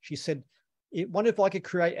AI, she said, I wonder if I could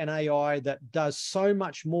create an AI that does so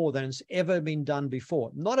much more than has ever been done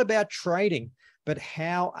before. Not about trading, but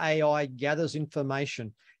how AI gathers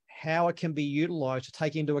information, how it can be utilized to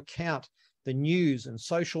take into account the news and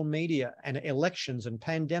social media and elections and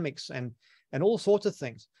pandemics and all sorts of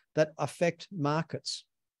things that affect markets.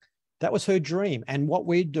 That was her dream. And what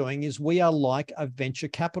we're doing is we are like a venture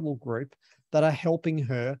capital group that are helping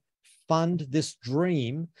her fund this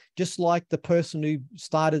dream, just like the person who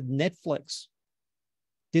started Netflix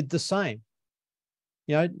did the same.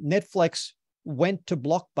 Netflix went to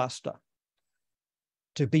Blockbuster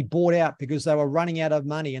to be bought out because they were running out of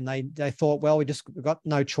money, and they thought, well, we just got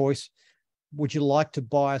no choice. Would you like to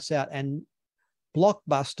buy us out? And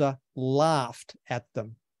Blockbuster laughed at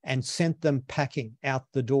them and sent them packing out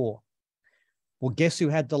the door. Well, guess who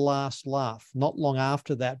had the last laugh? Not long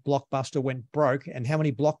after that, Blockbuster went broke. And how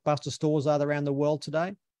many Blockbuster stores are there around the world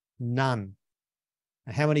today? None.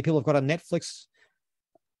 And how many people have got a Netflix,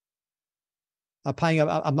 are paying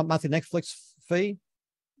a monthly Netflix fee?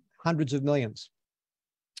 Hundreds of millions.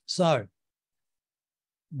 So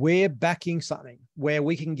we're backing something where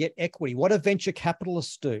we can get equity. What do venture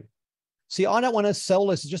capitalists do? See, I don't want to sell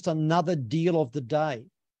this as just another deal of the day.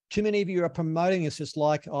 Too many of you are promoting this just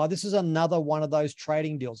like, oh, this is another one of those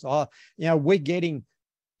trading deals. Oh, we're getting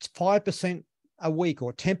 5% a week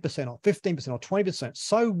or 10% or 15% or 20%.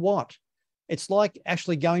 So what? It's like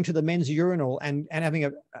actually going to the men's urinal and having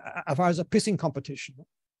a pissing competition.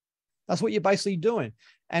 That's what you're basically doing.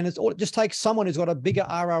 And it just takes someone who's got a bigger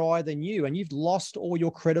ROI than you, and you've lost all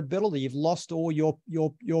your credibility. You've lost all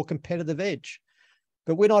your competitive edge.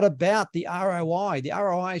 But we're not about the ROI. The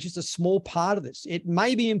ROI is just a small part of this. It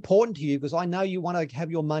may be important to you because I know you want to have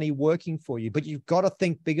your money working for you, but you've got to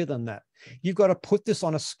think bigger than that. You've got to put this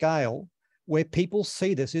on a scale where people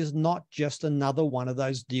see this is not just another one of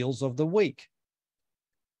those deals of the week.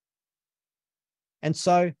 And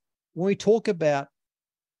so when we talk about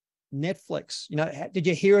Netflix, did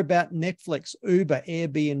you hear about Netflix, Uber,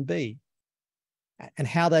 Airbnb, and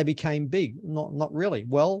how they became big? Not really.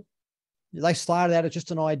 Well, they started out as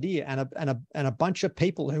just an idea, and a bunch of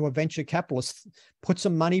people who were venture capitalists put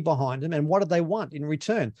some money behind them. And what did they want in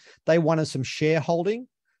return? They wanted some shareholding.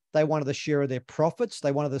 They wanted a share of their profits.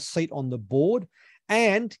 They wanted a seat on the board.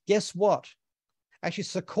 And guess what? Actually,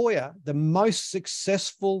 Sequoia, the most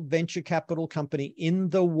successful venture capital company in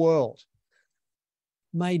the world,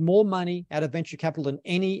 made more money out of venture capital than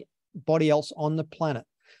anybody else on the planet,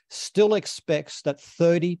 still expects that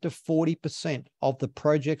 30 to 40% of the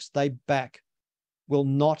projects they back will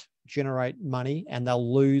not generate money, and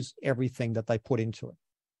they'll lose everything that they put into it.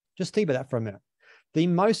 Just think about that for a minute. The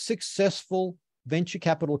most successful venture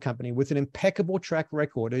capital company with an impeccable track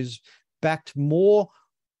record who's backed more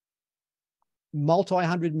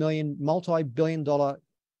multi-hundred million, multi-billion dollar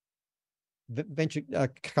venture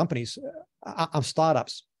companies,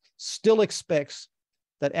 startups, still expects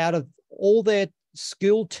that out of all their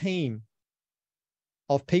skilled team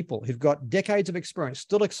of people who've got decades of experience,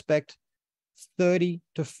 still expect 30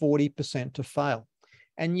 to 40% to fail.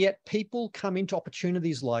 And yet people come into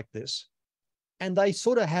opportunities like this and they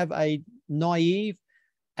sort of have a naive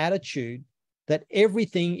attitude that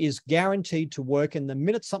everything is guaranteed to work. And the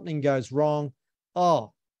minute something goes wrong,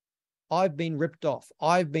 oh, I've been ripped off.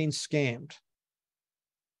 I've been scammed.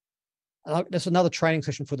 That's another training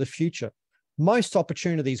session for the future. Most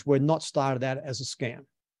opportunities were not started out as a scam.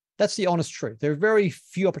 That's the honest truth. There are very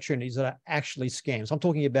few opportunities that are actually scams. I'm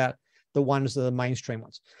talking about the ones that are the mainstream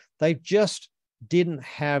ones. They just didn't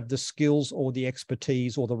have the skills or the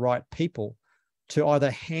expertise or the right people to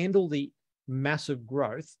either handle the massive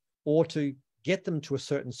growth or to get them to a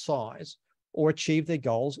certain size or achieve their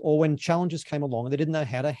goals, or when challenges came along, they didn't know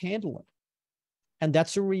how to handle it. And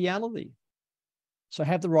that's a reality. So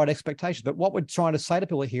have the right expectations. But what we're trying to say to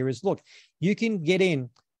people here is, look, you can get in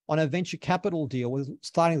on a venture capital deal with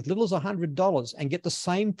starting as little as $100 and get the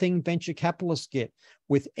same thing venture capitalists get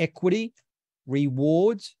with equity,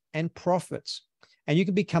 rewards, and profits. And you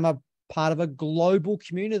can become a part of a global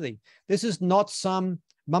community. This is not some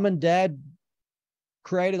mum and dad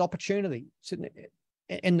created opportunity.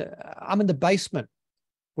 And I'm in the basement.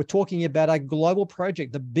 We're talking about a global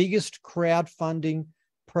project, the biggest crowdfunding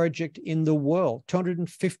project in the world,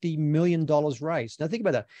 $250 million raised. Now think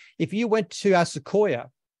about that. If you went to our Sequoia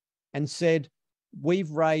and said,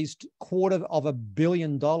 we've raised $250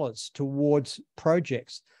 million towards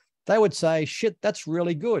projects, they would say, shit, that's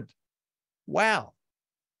really good. Wow,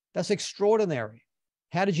 that's extraordinary.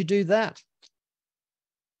 How did you do that?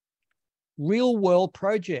 Real world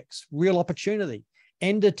projects, real opportunity.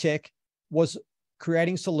 Endotech was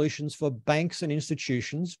creating solutions for banks and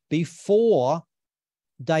institutions before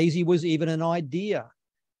Daisy was even an idea.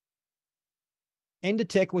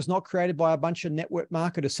 Endotech was not created by a bunch of network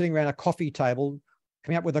marketers sitting around a coffee table,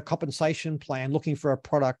 coming up with a compensation plan, looking for a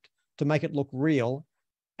product to make it look real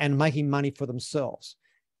and making money for themselves.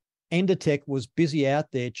 Endotech was busy out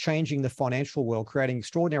there changing the financial world, creating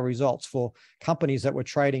extraordinary results for companies that were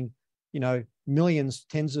trading, millions,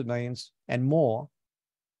 tens of millions and more.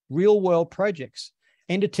 Real world projects.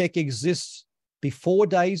 Endotech exists before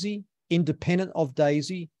Daisy, independent of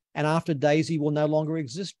Daisy, and after Daisy will no longer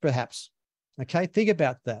exist, perhaps. Okay, think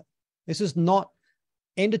about that. This is not,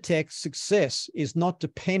 Endotech's success is not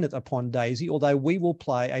dependent upon Daisy, although we will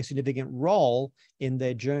play a significant role in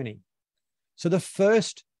their journey. So the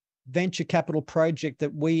first venture capital project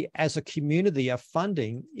that we as a community are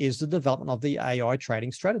funding is the development of the AI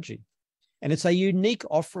trading strategy. And it's a unique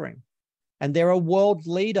offering. And they're a world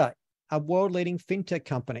leading fintech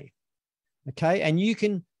company. Okay. And you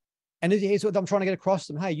can, and here's what I'm trying to get across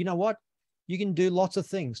to them. Hey, you know what? You can do lots of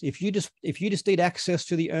things. If you just need access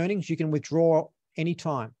to the earnings, you can withdraw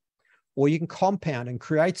anytime, or you can compound and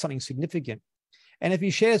create something significant. And if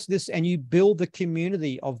you share this and you build the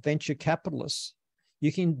community of venture capitalists,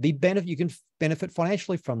 you can benefit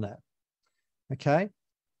financially from that. Okay.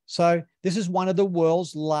 So this is one of the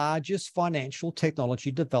world's largest financial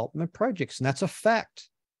technology development projects, and that's a fact.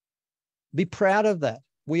 Be proud of that.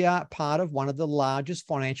 We are part of one of the largest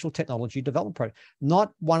financial technology development projects,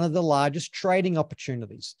 not one of the largest trading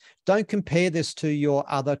opportunities. Don't compare this to your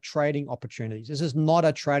other trading opportunities. This is not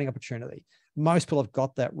a trading opportunity. Most people have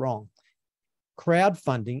got that wrong.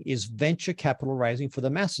 Crowdfunding is venture capital raising for the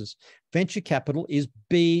masses. Venture capital is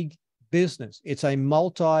big business. It's a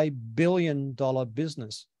multi-billion-dollar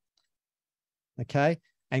business. Okay.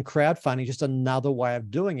 And crowdfunding is just another way of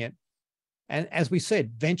doing it. And as we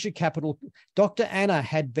said, venture capital, Dr. Anna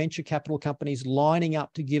had venture capital companies lining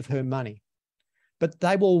up to give her money, but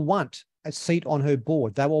they will want a seat on her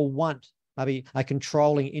board. They will want maybe a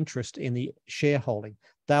controlling interest in the shareholding.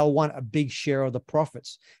 They'll want a big share of the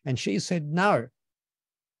profits. And she said, no,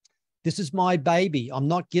 this is my baby. I'm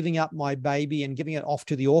not giving up my baby and giving it off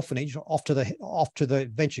to the orphanage, off to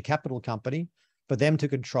the venture capital company for them to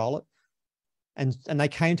control it. And they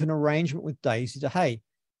came to an arrangement with Daisy to, hey,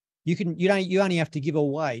 you only have to give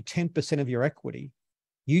away 10% of your equity.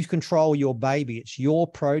 You control your baby. It's your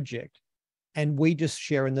project. And we just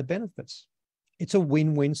share in the benefits. It's a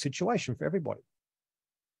win-win situation for everybody.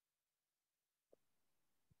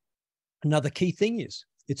 Another key thing is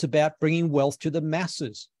it's about bringing wealth to the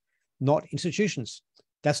masses, not institutions.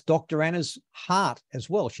 That's Dr. Anna's heart as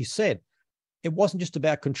well. She said, it wasn't just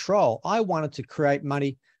about control. I wanted to create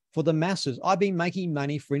money for the masses. I've been making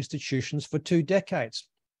money for institutions for 2 decades.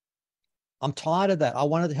 I'm tired of that. I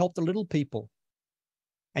wanted to help the little people.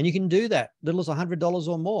 And you can do that, little as $100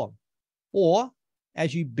 or more. Or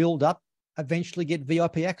as you build up, eventually get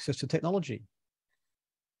VIP access to technology.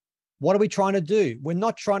 What are we trying to do? We're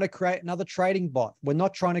not trying to create another trading bot. We're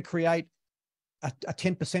not trying to create a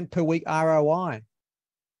 10% per week ROI.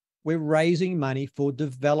 We're raising money for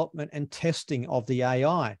development and testing of the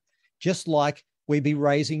AI, just like we'd be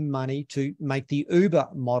raising money to make the Uber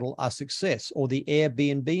model a success, or the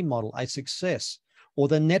Airbnb model a success, or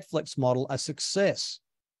the Netflix model a success.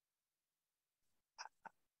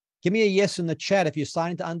 Give me a yes in the chat if you're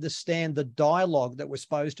starting to understand the dialogue that we're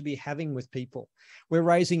supposed to be having with people. We're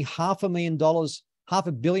raising $500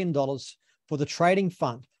 million for the trading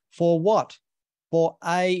fund. For what? For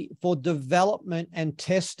development and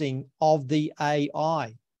testing of the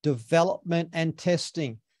AI. Development and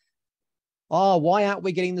testing. Oh, why aren't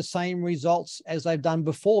we getting the same results as they've done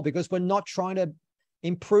before? Because we're not trying to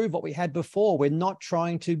improve what we had before. We're not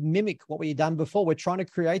trying to mimic what we've done before. We're trying to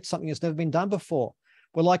create something that's never been done before.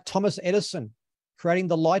 We're like Thomas Edison creating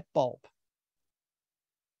the light bulb.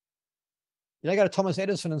 You don't go to Thomas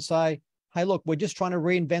Edison and say, hey, look, we're just trying to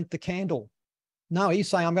reinvent the candle. No, he's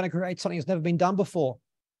saying, I'm going to create something that's never been done before.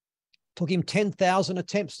 Took him 10,000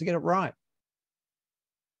 attempts to get it right.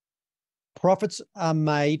 Profits are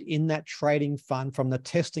made in that trading fund from the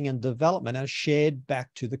testing and development and are shared back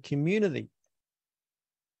to the community.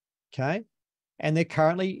 Okay. And they're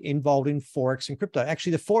currently involved in Forex and crypto.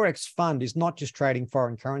 Actually, the Forex fund is not just trading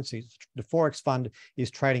foreign currencies. The Forex fund is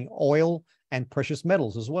trading oil and precious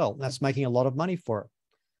metals as well. That's making a lot of money for it.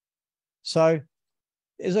 So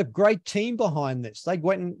there's a great team behind this. They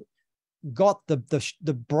went and got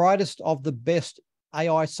the brightest of the best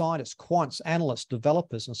AI scientists, quants, analysts,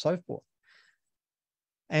 developers, and so forth.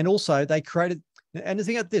 And also they created, and the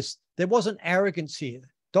thing at this, there wasn't arrogance here.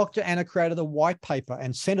 Dr. Anna created a white paper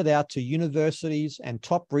and sent it out to universities and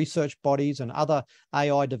top research bodies and other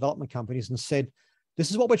AI development companies and said,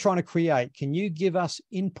 this is what we're trying to create. Can you give us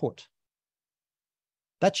input?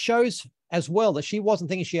 That shows as well that she wasn't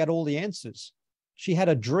thinking she had all the answers. She had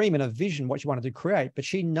a dream and a vision, what she wanted to create, but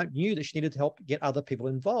she knew that she needed to help get other people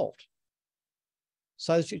involved.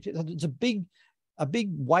 So it's a big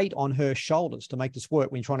weight on her shoulders to make this work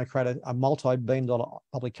when you're trying to create a multi-billion-dollar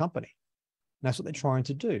public company. And that's what they're trying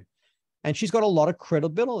to do. And she's got a lot of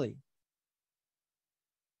credibility.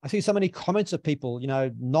 I see so many comments of people,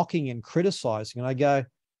 knocking and criticizing. And I go,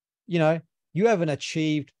 you haven't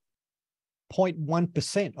achieved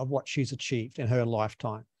 0.1% of what she's achieved in her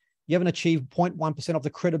lifetime. You haven't achieved 0.1% of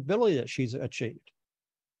the credibility that she's achieved.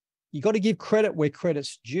 You got to give credit where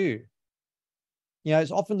credit's due. You know,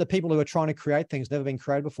 it's often the people who are trying to create things never been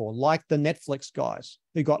created before, like the Netflix guys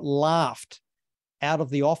who got laughed out of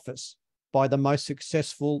the office by the most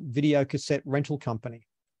successful video cassette rental company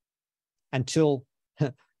until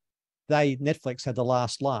Netflix had the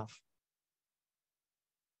last laugh.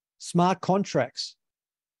 Smart contracts.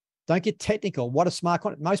 Don't get technical. What a smart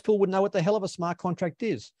contract? Most people wouldn't know what the hell of a smart contract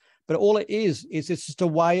is. But all it is it's just a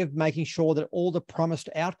way of making sure that all the promised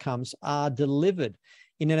outcomes are delivered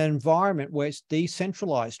in an environment where it's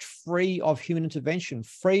decentralized, free of human intervention,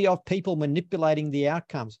 free of people manipulating the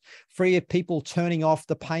outcomes, free of people turning off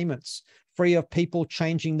the payments, free of people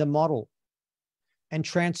changing the model, and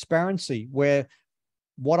transparency, where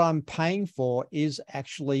what I'm paying for is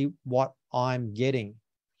actually what I'm getting.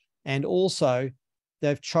 And also,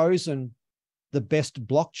 they've chosen the best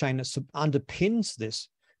blockchain that underpins this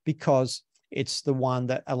because it's the one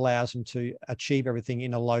that allows them to achieve everything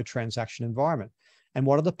in a low transaction environment. And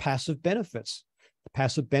what are the passive benefits? The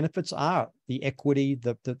passive benefits are the equity,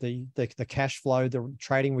 the cash flow, the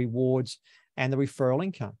trading rewards, and the referral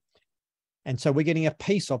income. And so we're getting a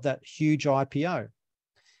piece of that huge IPO.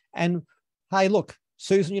 And hey, look,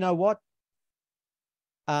 Susan, you know what?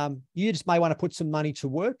 You just may want to put some money to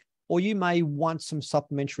work, or you may want some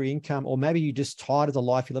supplementary income, or maybe you're just tired of the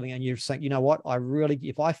life you're living and you're saying, you know what,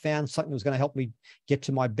 if I found something that was going to help me get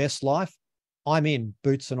to my best life, I'm in,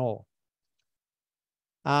 boots and all.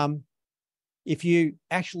 If you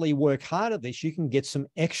actually work hard at this, you can get some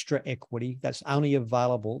extra equity that's only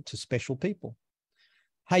available to special people.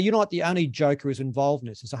 Hey, you're not the only joker who's involved in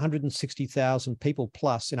this. There's 160,000 people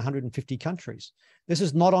plus in 150 countries. This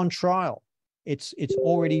is not on trial. It's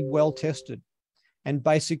already well tested. And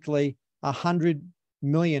basically 100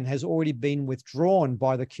 million has already been withdrawn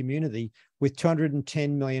by the community, with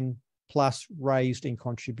 210 million plus raised in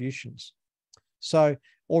contributions. So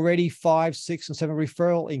already 5, 6, and 7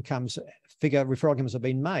 referral incomes have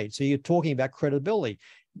been made. So you're talking about credibility.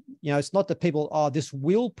 You know, it's not that people, this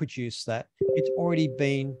will produce that. It's already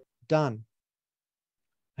been done.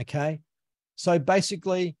 Okay. So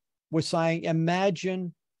basically we're saying,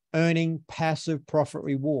 imagine earning passive profit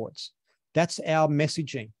rewards. That's our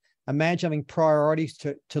messaging. Imagine having priorities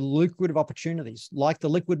to lucrative opportunities like the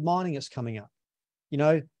liquid mining that's coming up, you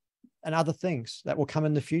know, and other things that will come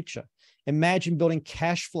in the future. Imagine building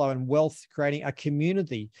cash flow and wealth, creating a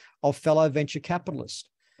community of fellow venture capitalists.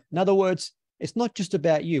 In other words, it's not just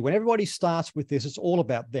about you. When everybody starts with this, it's all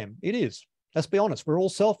about them. It is. Let's be honest. We're all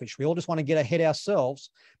selfish. We all just want to get ahead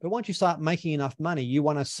ourselves. But once you start making enough money, you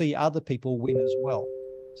want to see other people win as well.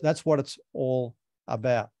 So that's what it's all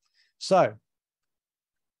about. So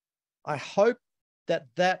I hope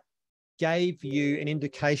that gave you an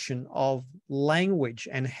indication of language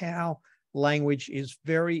and how language is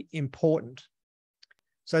very important.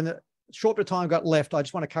 So in the short bit of time I've got left, I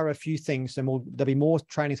just want to cover a few things, and there'll be more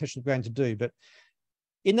training sessions we're going to do. But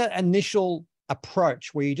in that initial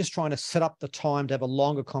approach where you're just trying to set up the time to have a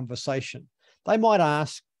longer conversation, they might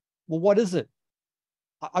ask, well, what is it?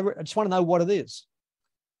 I just want to know what it is.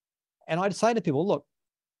 And I'd say to people, look,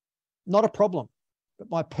 not a problem. But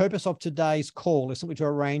my purpose of today's call is simply to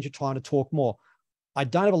arrange a time to talk more. I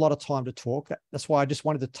don't have a lot of time to talk. That's why I just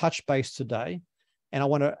wanted to touch base today. And I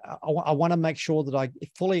want to make sure that I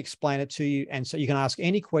fully explain it to you. And so you can ask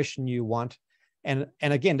any question you want. And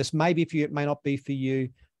again, this may be for you, it may not be for you.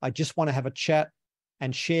 I just want to have a chat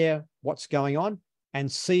and share what's going on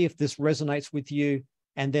and see if this resonates with you.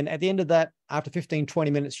 And then at the end of that, after 15, 20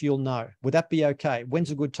 minutes, you'll know. Would that be okay? When's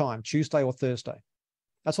a good time? Tuesday or Thursday?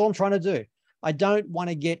 That's all I'm trying to do. I don't want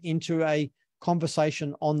to get into a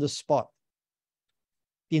conversation on the spot.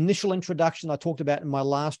 The initial introduction I talked about in my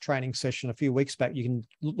last training session a few weeks back, you can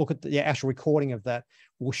look at the actual recording of that,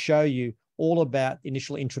 will show you all about the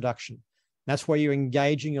initial introduction. That's where you're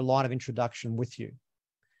engaging your line of introduction with you.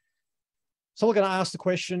 So we're going to ask the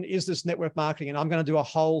question, is this network marketing? And I'm going to do a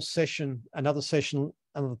whole session, another session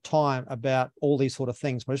another time about all these sort of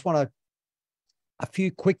things. But I just want a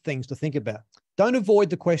few quick things to think about. Don't avoid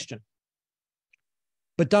the question,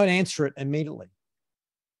 but don't answer it immediately,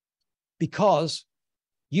 because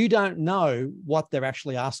you don't know what they're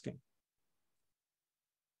actually asking.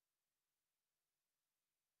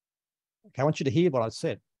 Okay, I want you to hear what I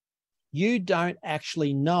said. You don't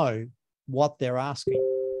actually know what they're asking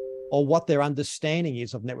or what their understanding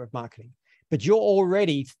is of network marketing, but you're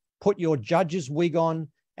already put your judge's wig on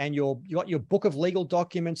and you got your book of legal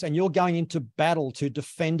documents and you're going into battle to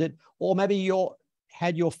defend it. Or maybe you're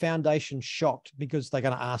had your foundation shocked because they're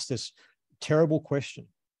going to ask this terrible question.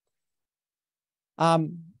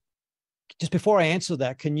 Just before I answer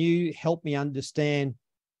that, can you help me understand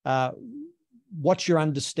what's your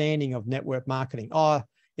understanding of network marketing? Oh,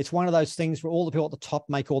 It's one of those things where all the people at the top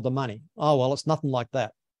make all the money. Oh, well, it's nothing like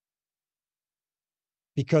that.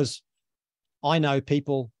 Because I know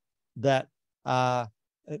people that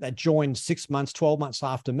that joined 6 months, 12 months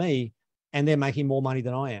after me, and they're making more money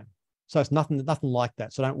than I am. So it's nothing like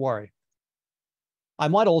that. So don't worry. I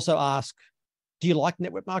might also ask, do you like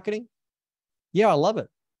network marketing? Yeah, I love it.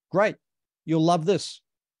 Great. You'll love this.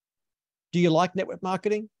 Do you like network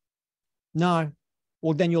marketing? No.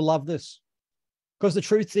 Well, then you'll love this. Because the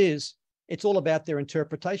truth is, it's all about their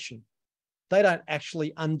interpretation. They don't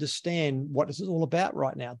actually understand what this is all about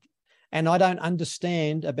right now. And I don't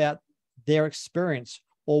understand about their experience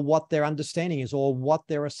or what their understanding is or what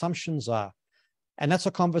their assumptions are. And that's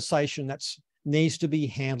a conversation that needs to be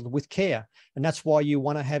handled with care. And that's why you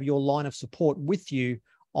want to have your line of support with you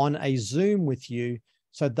on a Zoom with you,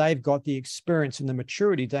 so they've got the experience and the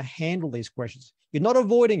maturity to handle these questions. You're not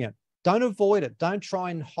avoiding it. Don't avoid it. Don't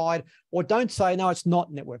try and hide, or don't say, no, it's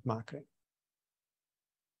not network marketing,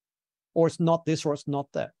 or it's not this, or it's not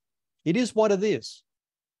that. It is what it is.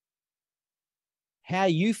 How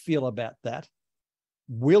you feel about that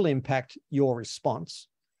will impact your response,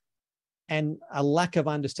 and a lack of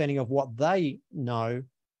understanding of what they know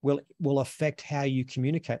will affect how you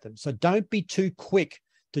communicate them. So don't be too quick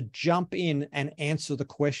to jump in and answer the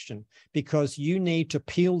question, because you need to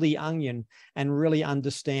peel the onion and really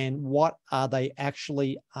understand what are they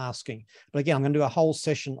actually asking. But again, I'm going to do a whole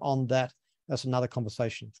session on that. That's another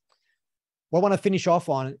conversation. What I want to finish off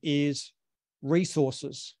on is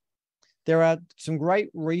resources. There are some great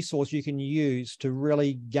resources you can use to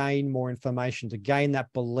really gain more information, to gain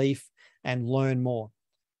that belief and learn more.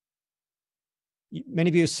 Many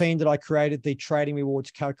of you have seen that I created the trading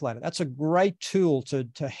rewards calculator. That's a great tool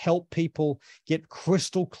to help people get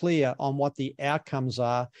crystal clear on what the outcomes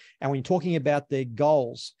are. And when you're talking about their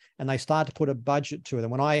goals and they start to put a budget to it,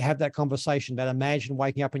 and when I have that conversation about imagine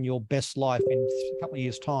waking up in your best life in a couple of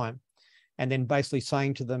years' time, and then basically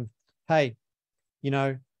saying to them, hey,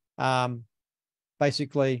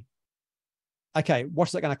 basically, okay,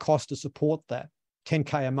 what's that going to cost to support that?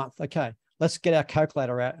 10K a month. Okay, let's get our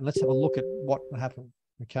calculator out and let's have a look at what will happen.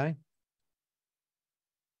 Okay.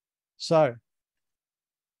 So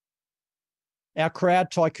our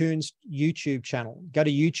Crowd Tycoons YouTube channel, go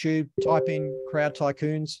to YouTube, type in Crowd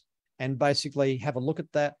Tycoons and basically have a look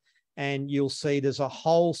at that. And you'll see there's a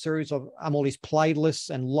whole series of all these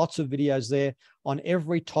playlists and lots of videos there on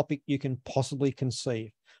every topic you can possibly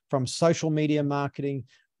conceive, from social media marketing,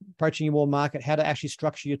 approaching your market, how to actually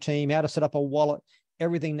structure your team, how to set up a wallet,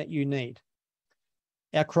 everything that you need.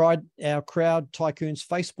 Our Crowd Tycoons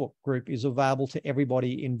Facebook group is available to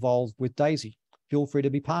everybody involved with Daisy. Feel free to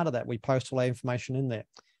be part of that. We post all our information in there.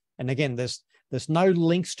 And again, there's no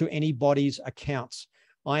links to anybody's accounts.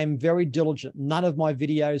 I am very diligent. None of my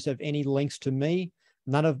videos have any links to me.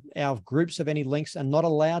 None of our groups have any links, and not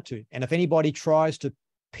allowed to. And if anybody tries to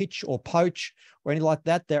pitch or poach or anything like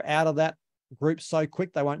that, they're out of that group so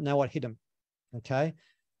quick they won't know what hit them. Okay.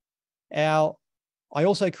 I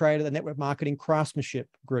also created a network marketing craftsmanship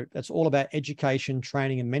group. That's all about education,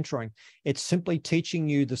 training, and mentoring. It's simply teaching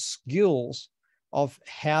you the skills of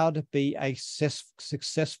how to be a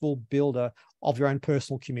successful builder of your own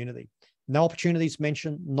personal community. No opportunities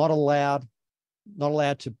mentioned, not allowed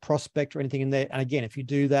to prospect or anything in there. And again, if you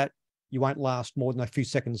do that, you won't last more than a few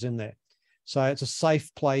seconds in there. So it's a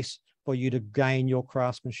safe place for you to gain your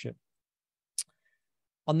craftsmanship.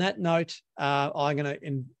 On that note, I'm going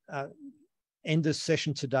to end this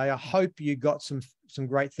session today. I hope you got some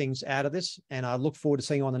great things out of this, and I look forward to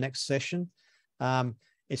seeing you on the next session.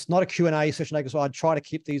 It's not a Q&A session because I'd try to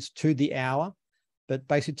keep these to the hour, but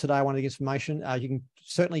basically today I wanted to get information. You can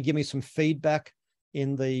certainly give me some feedback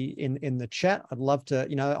in the chat. I'd love to,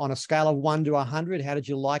 on a scale of 1 to 100, how did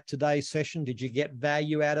you like today's session? Did you get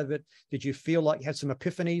value out of it? Did you feel like you had some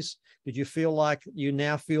epiphanies? Did you feel like you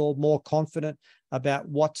now feel more confident about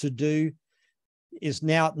what to do? Is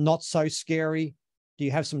now not so scary? Do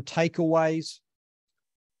you have some takeaways?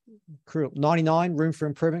 Cool. 99, room for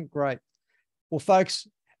improvement. Great. Well, folks,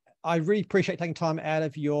 I really appreciate taking time out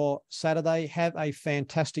of your Saturday. Have a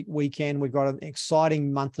fantastic weekend. We've got an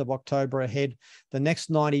exciting month of October ahead. The next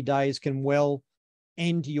 90 days can well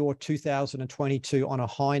end your 2022 on a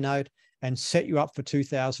high note and set you up for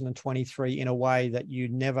 2023 in a way that you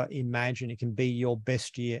never imagined. It can be your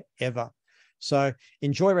best year ever. So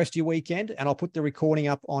enjoy the rest of your weekend, and I'll put the recording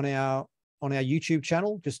up on our YouTube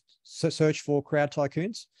channel. Just search for Crowd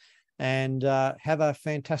Tycoons, and have a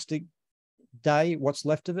fantastic day, what's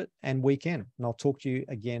left of it, and weekend. And I'll talk to you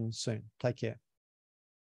again soon. Take care.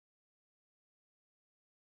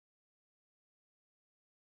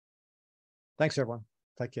 Thanks, everyone.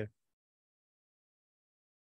 Take care.